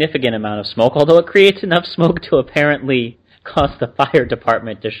a significant amount of smoke, although it creates enough smoke to apparently cause the fire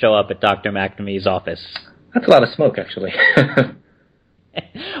department to show up at Dr. McNamee's office. That's a lot of smoke, actually.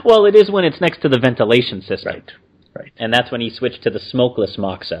 Well, it is when it's next to the ventilation system. Right. And that's when he switched to the smokeless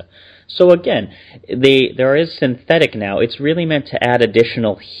moxa. So again, there is synthetic now. It's really meant to add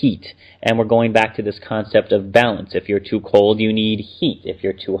additional heat. And we're going back to this concept of balance. If you're too cold, you need heat. If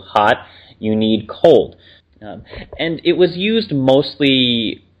you're too hot, you need cold. And it was used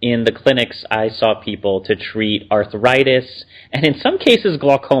mostly in the clinics. I saw people to treat arthritis and in some cases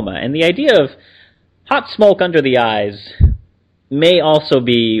glaucoma. And the idea of hot smoke under the eyes may also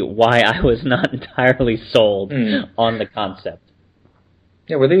be why I was not entirely sold on the concept.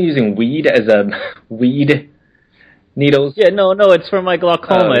 Yeah, were they using weed as a weed needles? Yeah, no, it's for my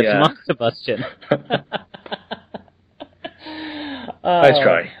glaucoma. It's moxibustion. Nice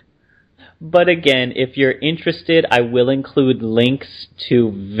try. But again, if you're interested, I will include links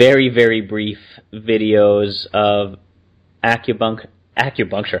to very, very brief videos of acupuncture,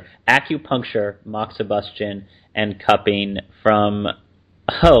 moxibustion, and cupping from,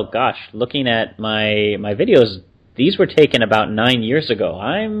 looking at my videos, these were taken about 9 years ago.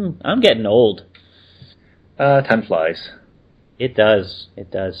 I'm getting old. Time flies. It does.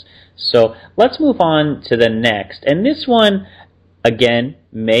 So let's move on to the next. And this one, again,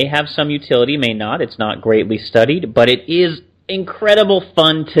 may have some utility, may not. It's not greatly studied, but it is incredible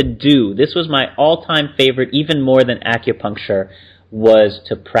fun to do. This was my all-time favorite, even more than acupuncture, was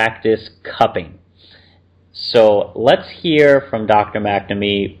to practice cupping. So let's hear from Dr.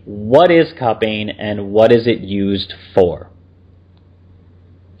 McNamee, what is cupping and what is it used for?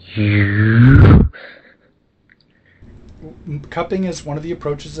 Cupping is one of the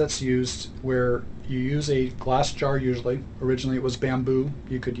approaches that's used where you use a glass jar usually. Originally it was bamboo.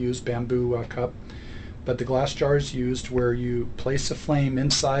 You could use bamboo cup. But the glass jar is used where you place a flame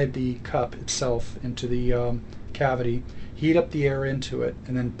inside the cup itself into the cavity, heat up the air into it,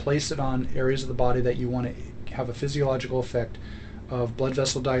 and then place it on areas of the body that you want to have a physiological effect of blood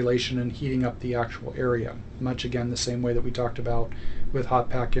vessel dilation and heating up the actual area. Much again the same way that we talked about with hot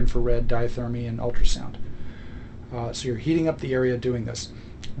pack, infrared, diathermy, and ultrasound. So you're heating up the area doing this.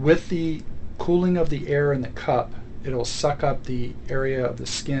 With the cooling of the air in the cup, it'll suck up the area of the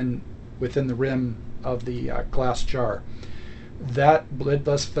skin within the rim of the glass jar. That blood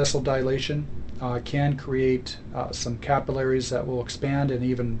vessel dilation can create some capillaries that will expand and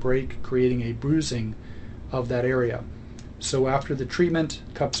even break, creating a bruising of that area. So after the treatment,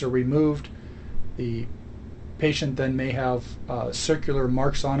 cups are removed. The patient then may have circular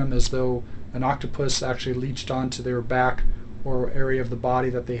marks on them as though an octopus actually leached onto their back or area of the body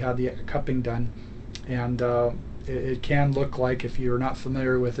that they had the cupping done. And it can look like, if you're not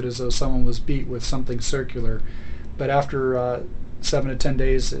familiar with it, as though someone was beat with something circular. But after 7 to 10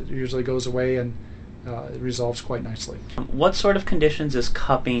 days, it usually goes away and it resolves quite nicely. What sort of conditions is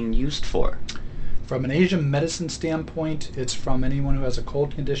cupping used for? From an Asian medicine standpoint, it's from anyone who has a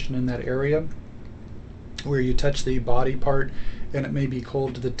cold condition in that area, where you touch the body part and it may be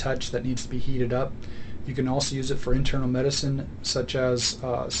cold to the touch that needs to be heated up. You can also use it for internal medicine, such as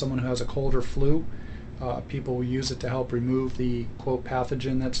someone who has a cold or flu. People will use it to help remove the, quote,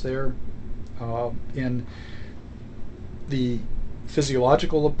 pathogen that's there. In the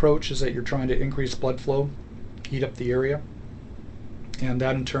physiological approach is that you're trying to increase blood flow, heat up the area, and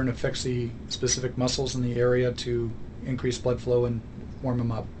that in turn affects the specific muscles in the area to increase blood flow and warm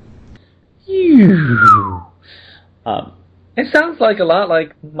them up. It sounds like a lot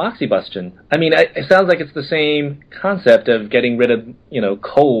like moxibustion. I mean, it sounds like it's the same concept of getting rid of,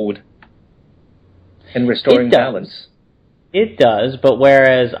 cold and restoring balance. It does, but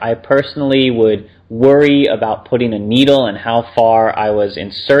whereas I personally would worry about putting a needle and how far I was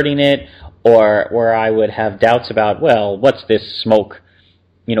inserting it, or where I would have doubts about, well, what's this smoke,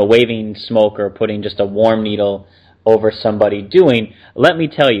 waving smoke or putting just a warm needle over somebody doing, let me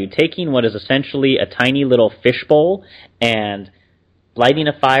tell you, taking what is essentially a tiny little fishbowl and lighting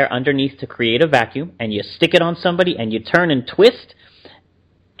a fire underneath to create a vacuum, and you stick it on somebody and you turn and twist,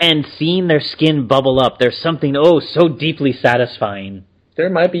 and seeing their skin bubble up, there's something so deeply satisfying. There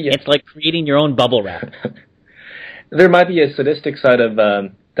might be... It's like creating your own bubble wrap. There might be a sadistic side of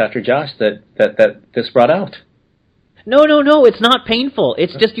Dr. Josh that this brought out. No, it's not painful.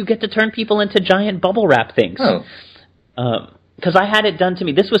 It's just you get to turn people into giant bubble wrap things. Oh. Because I had it done to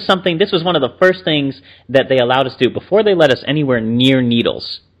me. This was one of the first things that they allowed us to do before they let us anywhere near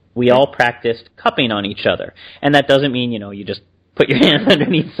needles. We all practiced cupping on each other. And that doesn't mean, you just put your hands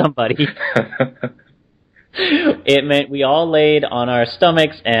underneath somebody. It meant we all laid on our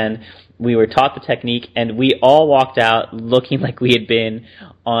stomachs and we were taught the technique, and we all walked out looking like we had been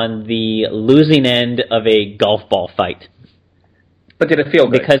on the losing end of a golf ball fight. But did it feel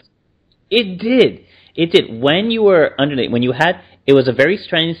good? Because it did. It did. When you were underneath, it was a very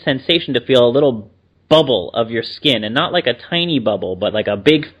strange sensation to feel a little bubble of your skin, and not like a tiny bubble, but like a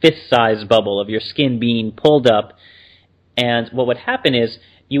big fist-sized bubble of your skin being pulled up. And what would happen is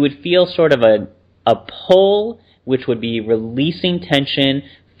you would feel sort of a pull, which would be releasing tension,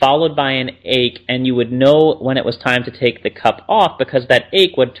 followed by an ache, and you would know when it was time to take the cup off, because that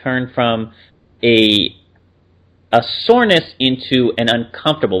ache would turn from a soreness into an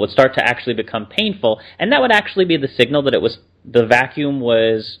uncomfortable, would start to actually become painful, and that would actually be the signal that the vacuum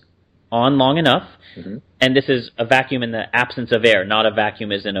was on long enough. Mm-hmm. And this is a vacuum in the absence of air, not a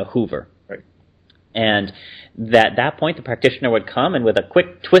vacuum as in a Hoover. Right. And at that point, the practitioner would come and with a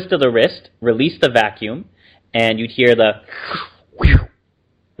quick twist of the wrist, release the vacuum, and you'd hear the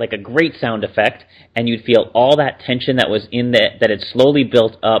like a great sound effect, and you'd feel all that tension that was that had slowly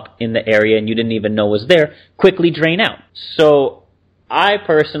built up in the area and you didn't even know was there, quickly drain out. So I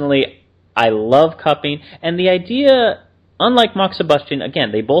love cupping, and the idea, unlike moxibustion,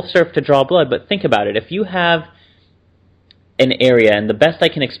 again, they both serve to draw blood, but think about it. If you have an area, and the best I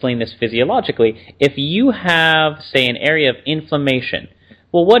can explain this physiologically, if you have, say, an area of inflammation,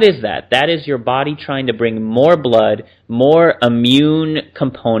 well, what is that? That is your body trying to bring more blood, more immune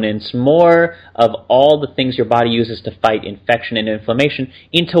components, more of all the things your body uses to fight infection and inflammation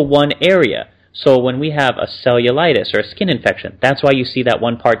into one area. So when we have a cellulitis or a skin infection, that's why you see that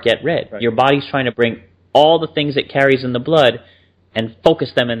one part get red. Right. Your body's trying to bring all the things it carries in the blood and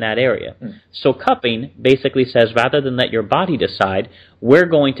focus them in that area. So cupping basically says, rather than let your body decide, we're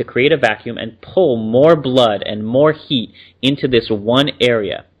going to create a vacuum and pull more blood and more heat into this one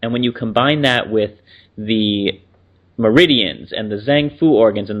area. And when you combine that with the meridians and the Zhang Fu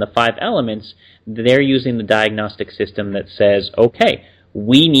organs and the 5 elements, they're using the diagnostic system that says, okay,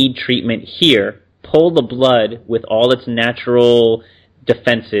 we need treatment here. Pull the blood with all its natural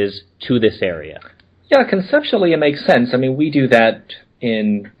defenses to this area. Yeah, conceptually it makes sense. I mean, we do that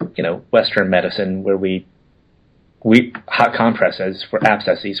in, Western medicine, where we hot compresses for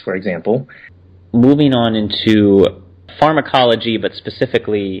abscesses, for example. Moving on into pharmacology, but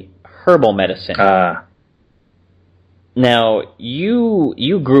specifically herbal medicine. Now,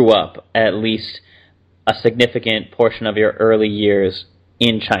 you grew up at least a significant portion of your early years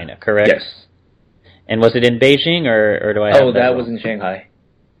in China, correct? Yes. And was it in Beijing, or do I have that was in Shanghai.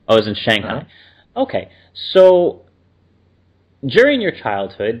 Oh, it was in Shanghai. Okay, so during your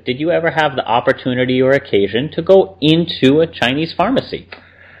childhood, did you ever have the opportunity or occasion to go into a Chinese pharmacy?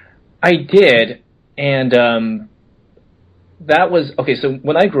 I did, and that was, okay, so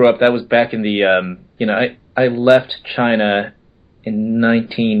when I grew up, that was back in the, I left China in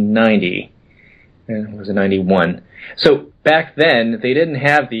 1990, and it was in 91. So back then, they didn't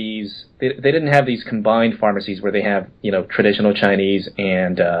have these combined pharmacies where they have, traditional Chinese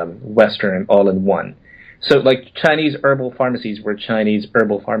and Western all in one. So like Chinese herbal pharmacies were Chinese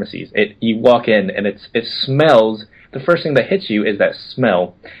herbal pharmacies. You walk in and it smells. The first thing that hits you is that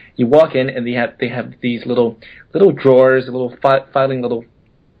smell. You walk in and they have these little drawers, little filing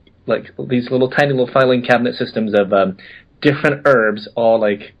these little tiny little filing cabinet systems of different herbs, all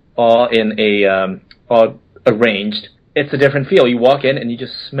in a all arranged. It's a different feel. You walk in and you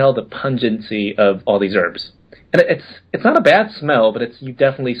just smell the pungency of all these herbs, and it's not a bad smell, but you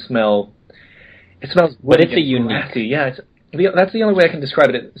definitely smell. It smells woody, but it's a unique. Grassy. Yeah, that's the only way I can describe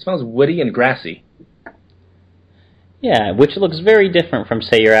it. It smells woody and grassy. Yeah, which looks very different from,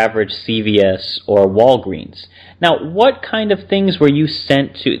 say, your average CVS or Walgreens. Now, what kind of things were you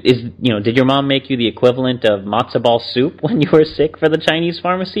sent to? Did your mom make you the equivalent of matzo ball soup when you were sick for the Chinese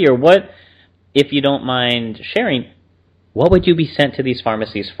pharmacy, or what? If you don't mind sharing, what would you be sent to these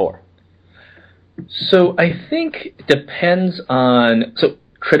pharmacies for? So I think it depends on... So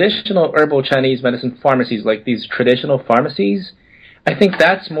traditional herbal Chinese medicine pharmacies, like these traditional pharmacies, I think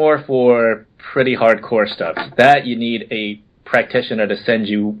that's more for pretty hardcore stuff. That you need a practitioner to send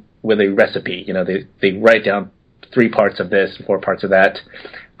you with a recipe. They write down 3 parts of this, 4 parts of that.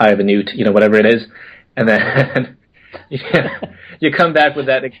 I have a new, whatever it is. And then you come back with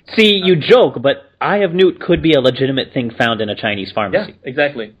that. See, you joke, but eye of newt could be a legitimate thing found in a Chinese pharmacy. Yeah,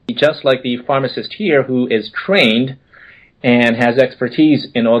 exactly. Just like the pharmacist here who is trained and has expertise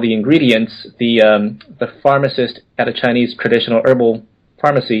in all the ingredients, the pharmacist at a Chinese traditional herbal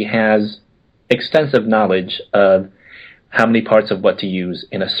pharmacy has extensive knowledge of how many parts of what to use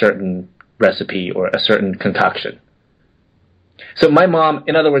in a certain recipe or a certain concoction. So my mom,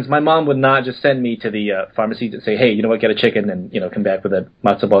 in other words, my mom would not just send me to the pharmacy to say, hey, you know what, get a chicken and, come back with a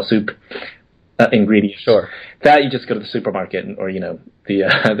matzo ball soup ingredient. Sure. That you just go to the supermarket or,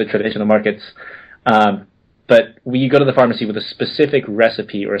 the traditional markets. But you go to the pharmacy with a specific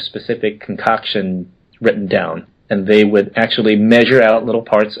recipe or a specific concoction written down, and they would actually measure out little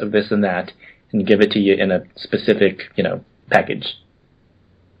parts of this and that and give it to you in a specific, package.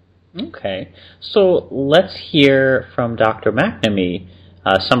 Okay. So let's hear from Dr. McNamee,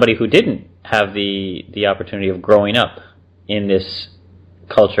 somebody who didn't have the opportunity of growing up in this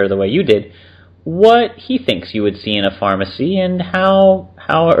culture the way you did, what he thinks you would see in a pharmacy and how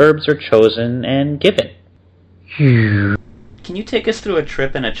herbs are chosen and given. Can you take us through a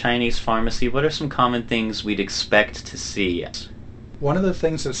trip in a Chinese pharmacy? What are some common things we'd expect to see? One of the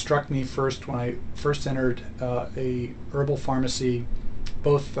things that struck me first when I first entered a herbal pharmacy,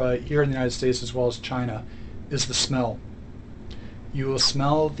 both here in the United States as well as China, is the smell. You will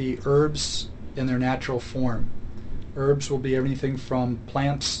smell the herbs in their natural form. Herbs will be everything from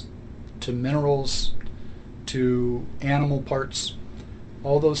plants to minerals to animal parts.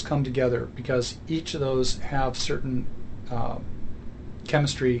 All those come together because each of those have certain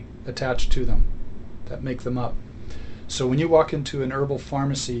chemistry attached to them that make them up. So when you walk into an herbal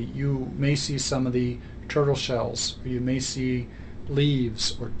pharmacy, you may see some of the turtle shells, or you may see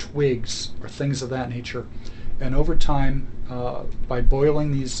leaves or twigs or things of that nature. And over time, by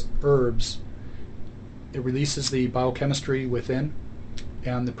boiling these herbs, it releases the biochemistry within,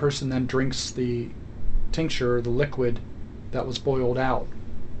 and the person then drinks the tincture, the liquid that was boiled out.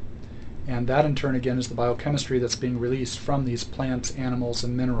 And that in turn again is the biochemistry that's being released from these plants, animals,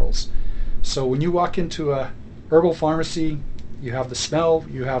 and minerals. So when you walk into a herbal pharmacy, you have the smell,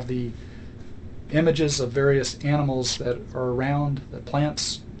 you have the images of various animals that are around, the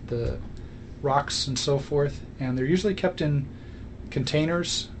plants, the rocks, and so forth, and they're usually kept in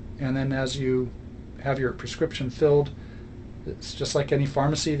containers, and then as you have your prescription filled, it's just like any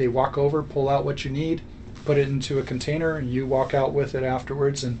pharmacy. They walk over, pull out what you need, put it into a container, and you walk out with it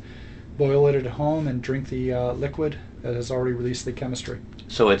afterwards and boil it at home and drink the liquid that has already released the chemistry.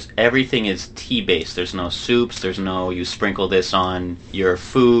 So everything is tea-based. There's no soups, there's no you sprinkle this on your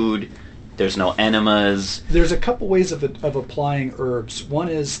food, there's no enemas. There's a couple ways of applying herbs. One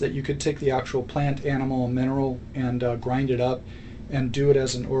is that you could take the actual plant, animal, and mineral and grind it up and do it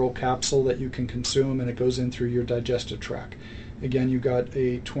as an oral capsule that you can consume, and it goes in through your digestive tract. Again, you got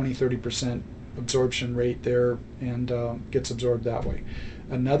a 20-30% absorption rate there and gets absorbed that way.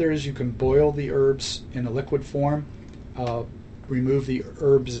 Another is you can boil the herbs in a liquid form, remove the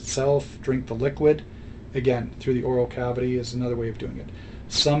herbs itself, drink the liquid. Again, through the oral cavity is another way of doing it.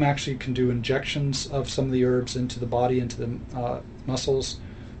 Some actually can do injections of some of the herbs into the body, into the muscles,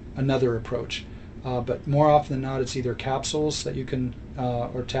 another approach. But more often than not, it's either capsules that you can,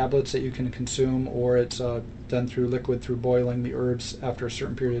 or tablets that you can consume, or it's done through liquid, through boiling the herbs. After a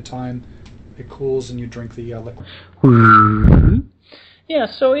certain period of time, it cools and you drink the liquid. Yeah,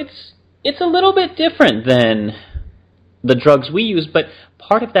 so it's a little bit different than the drugs we use, but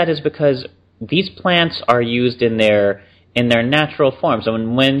part of that is because these plants are used in their natural forms.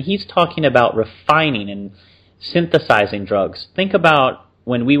 And when he's talking about refining and synthesizing drugs, think about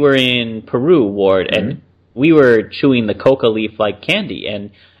when we were in Peru, Ward, and we were chewing the coca leaf like candy,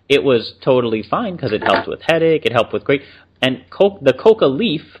 and it was totally fine because it helped with headache, it helped with and the coca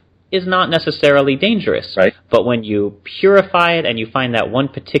leaf is not necessarily dangerous. Right. But when you purify it and you find that one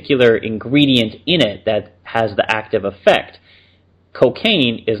particular ingredient in it that has the active effect,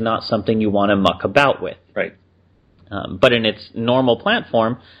 cocaine is not something you want to muck about with. Right. But in its normal plant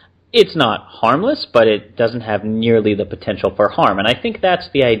form, it's not harmless, but it doesn't have nearly the potential for harm. And I think that's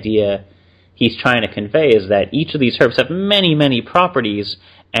the idea he's trying to convey, is that each of these herbs have many, many properties,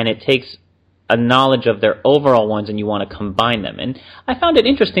 and it takes a knowledge of their overall ones, and you want to combine them. And I found it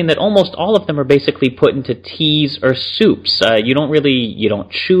interesting that almost all of them are basically put into teas or soups. You don't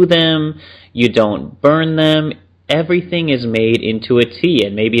chew them, you don't burn them. Everything is made into a tea,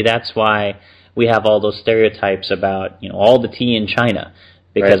 and maybe that's why we have all those stereotypes about, all the tea in China,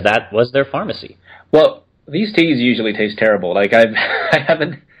 because that was their pharmacy. Well, these teas usually taste terrible. Like I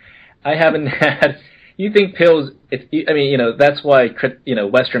haven't had You think pills? I mean, that's why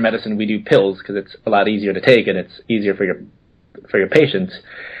Western medicine we do pills because it's a lot easier to take and it's easier for your patients.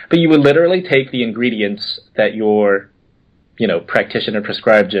 But you would literally take the ingredients that your practitioner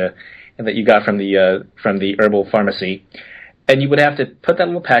prescribed you and that you got from the herbal pharmacy, and you would have to put that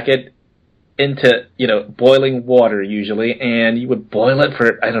little packet into boiling water usually, and you would boil it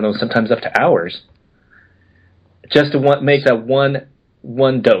for, I don't know, sometimes up to hours, just to make that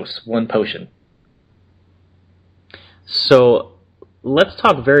one dose, one potion. So let's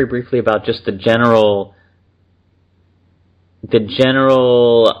talk very briefly about just the general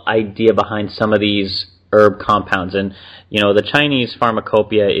idea behind some of these herb compounds. And, the Chinese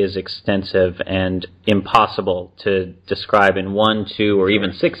pharmacopoeia is extensive and impossible to describe in 1, 2, or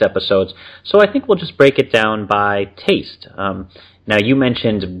even 6 episodes. So I think we'll just break it down by taste. Now, you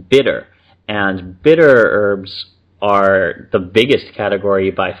mentioned bitter, and bitter herbs are the biggest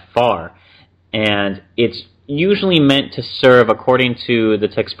category by far. And it's usually meant to serve, according to the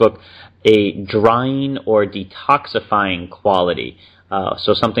textbook, a drying or detoxifying quality.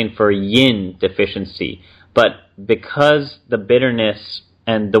 So something for yin deficiency. But because the bitterness,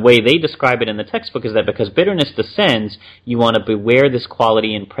 and the way they describe it in the textbook is that because bitterness descends, you want to beware this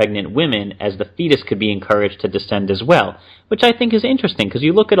quality in pregnant women, as the fetus could be encouraged to descend as well. Which I think is interesting, because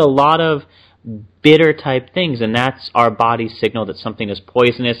you look at a lot of bitter type things, and that's our body's signal that something is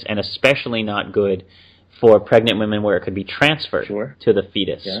poisonous, and especially not good for pregnant women where it could be transferred to the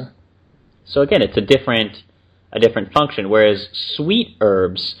fetus. Yeah. So again, it's a different function. Whereas sweet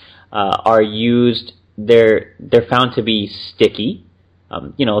herbs are used, they're found to be sticky.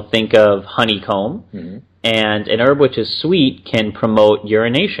 Think of honeycomb. Mm-hmm. And an herb which is sweet can promote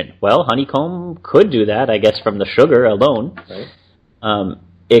urination. Well, honeycomb could do that, I guess, from the sugar alone. Right.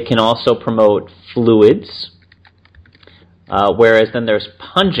 It can also promote fluids. Whereas then there's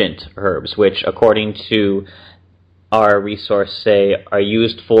pungent herbs, which, according to our resource, say are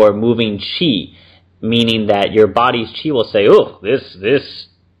used for moving qi, meaning that your body's qi will say, "Oh, this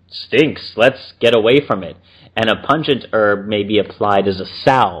stinks. Let's get away from it." And a pungent herb may be applied as a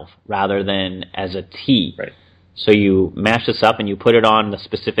salve rather than as a tea. Right. So you mash this up and you put it on the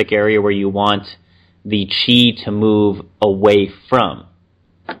specific area where you want the qi to move away from.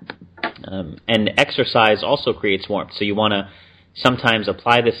 And exercise also creates warmth. So you want to sometimes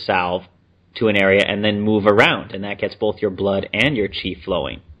apply this salve to an area and then move around, and that gets both your blood and your qi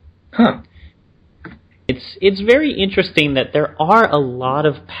flowing. Huh. It's very interesting that there are a lot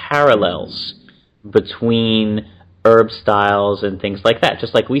of parallels between herb styles and things like that.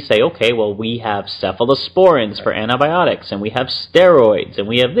 Just like we say, okay, well, we have cephalosporins for antibiotics, and we have steroids, and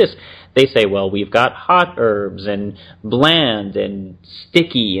we have this. They say, well, we've got hot herbs and bland and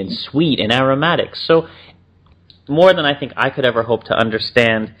sticky and sweet and aromatic. So more than I think I could ever hope to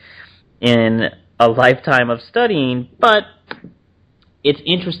understand in a lifetime of studying, but it's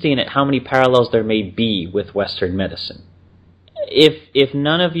interesting at how many parallels there may be with Western medicine. If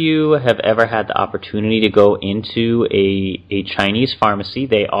none of you have ever had the opportunity to go into a Chinese pharmacy,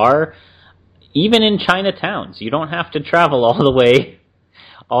 they are even in Chinatowns. You don't have to travel all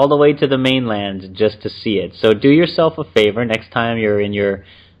the way to the mainland just to see it. So do yourself a favor, next time you're in your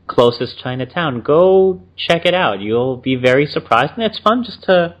closest Chinatown, go check it out. You'll be very surprised, and it's fun just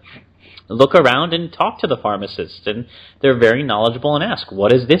to look around and talk to the pharmacists, and they're very knowledgeable and ask,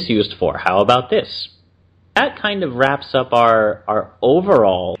 what is this used for? How about this? That kind of wraps up our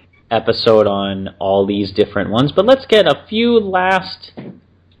overall episode on all these different ones, but let's get a few last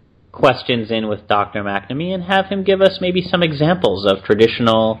questions in with Dr. McNamee and have him give us maybe some examples of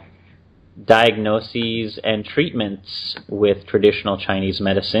traditional diagnoses and treatments with traditional Chinese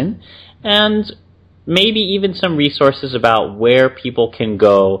medicine, and maybe even some resources about where people can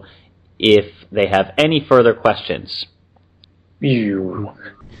go if they have any further questions.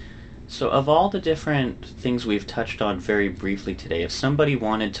 So of all the different things we've touched on very briefly today, if somebody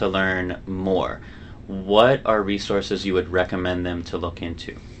wanted to learn more, what are resources you would recommend them to look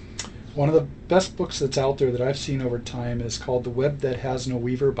into? One of the best books that's out there that I've seen over time is called The Web That Has No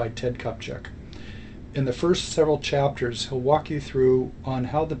Weaver by Ted Kupchak. In the first several chapters, he'll walk you through on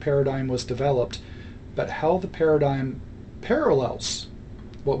how the paradigm was developed, but how the paradigm parallels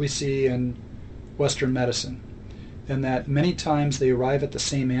what we see in Western medicine, and that many times they arrive at the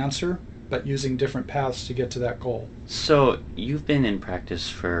same answer, but using different paths to get to that goal. So you've been in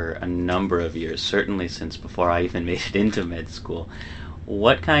practice for a number of years, certainly since before I even made it into med school.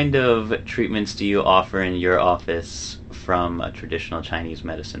 What kind of treatments do you offer in your office from a traditional Chinese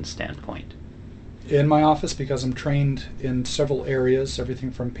medicine standpoint? In my office, because I'm trained in several areas,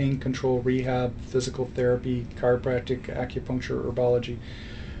 everything from pain control, rehab, physical therapy, chiropractic, acupuncture, herbology,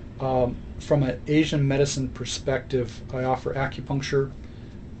 From an Asian medicine perspective, I offer acupuncture,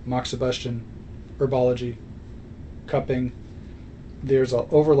 moxibustion, herbology, cupping. There's an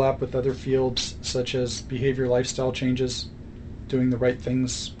overlap with other fields such as behavior lifestyle changes, doing the right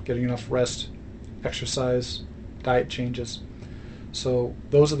things, getting enough rest, exercise, diet changes. So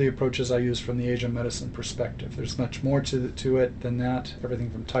those are the approaches I use from the Asian medicine perspective. There's much more to it than that. Everything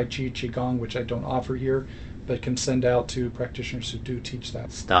from Tai Chi, Qigong, which I don't offer here, but can send out to practitioners who do teach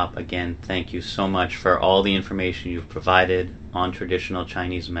that. Stop. Again, thank you so much for all the information you've provided on traditional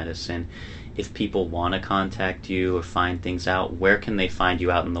Chinese medicine. If people want to contact you or find things out, where can they find you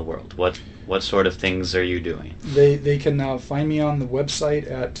out in the world? What sort of things are you doing? They can find me on the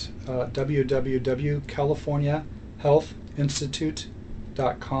website at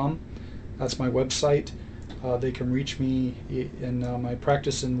www.californiahealthinstitute.com. That's my website. They can reach me in my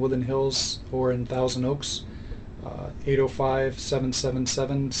practice in Woodland Hills or in Thousand Oaks,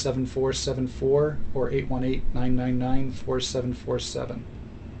 805-777-7474 or 818-999-4747.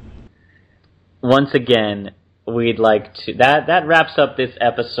 Once again, we'd like to... That wraps up this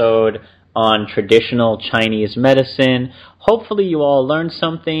episode on traditional Chinese medicine. Hopefully you all learned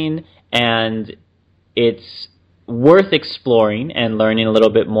something, and it's worth exploring and learning a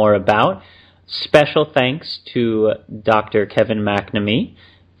little bit more about. Special thanks to Dr. Kevin McNamee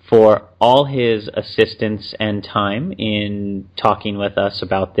for all his assistance and time in talking with us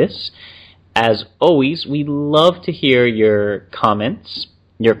about this. As always, we love to hear your comments,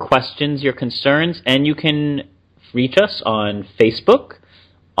 your questions, your concerns, and you can reach us on Facebook,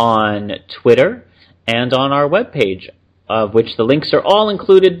 on Twitter, and on our webpage, of which the links are all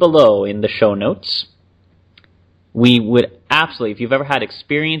included below in the show notes. We would absolutely, if you've ever had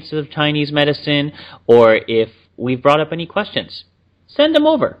experiences of Chinese medicine, or if we've brought up any questions, send them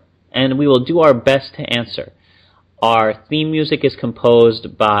over, and we will do our best to answer. Our theme music is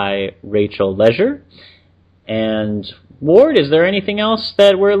composed by Rachel Leisure. And Ward, is there anything else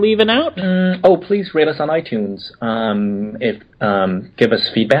that we're leaving out? Please rate us on iTunes. Give us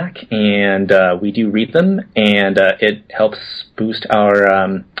feedback, and we do read them, and it helps boost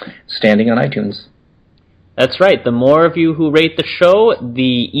our standing on iTunes. That's right. The more of you who rate the show,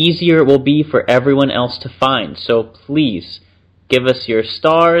 the easier it will be for everyone else to find. So please give us your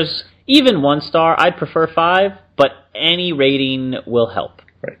stars. Even 1 star. I'd prefer 5, but any rating will help.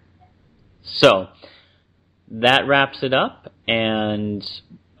 Right. So that wraps it up, and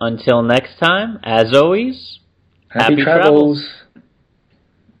until next time, as always, happy travels.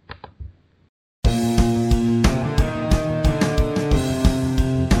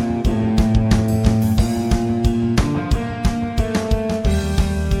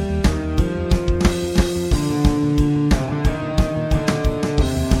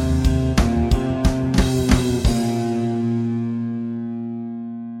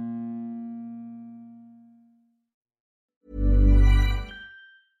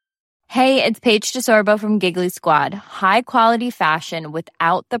 Hey, it's Paige DeSorbo from Giggly Squad. High quality fashion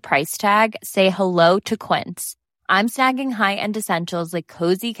without the price tag. Say hello to Quince. I'm snagging high-end essentials like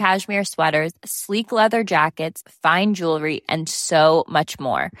cozy cashmere sweaters, sleek leather jackets, fine jewelry, and so much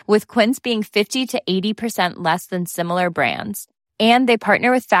more. With Quince being 50 to 80% less than similar brands. And they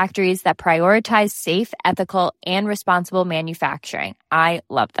partner with factories that prioritize safe, ethical, and responsible manufacturing. I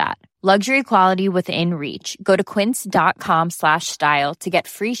love that. Luxury quality within reach. Go to quince.com/style to get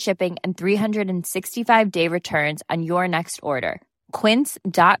free shipping and 365-day returns on your next order.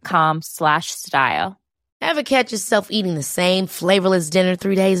 Quince.com/style. Ever catch yourself eating the same flavorless dinner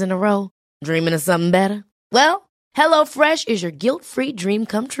 3 days in a row? Dreaming of something better? Well, HelloFresh is your guilt-free dream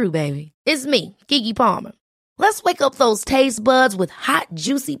come true, baby. It's me, Keke Palmer. Let's wake up those taste buds with hot,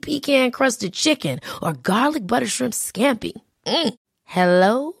 juicy pecan-crusted chicken or garlic butter shrimp scampi.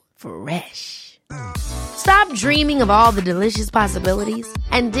 Hello Fresh. Stop dreaming of all the delicious possibilities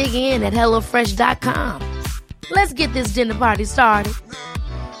and dig in at HelloFresh.com. Let's get this dinner party started.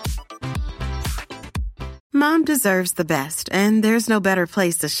 Mom deserves the best, and there's no better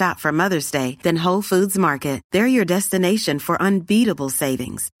place to shop for Mother's Day than Whole Foods Market. They're your destination for unbeatable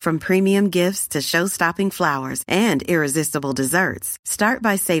savings, from premium gifts to show-stopping flowers and irresistible desserts. Start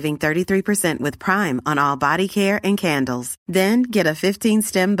by saving 33% with Prime on all body care and candles. Then get a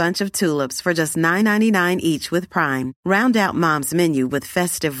 15-stem bunch of tulips for just $9.99 each with Prime. Round out Mom's menu with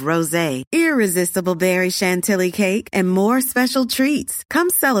festive rosé, irresistible berry chantilly cake, and more special treats. Come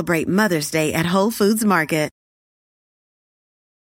celebrate Mother's Day at Whole Foods Market.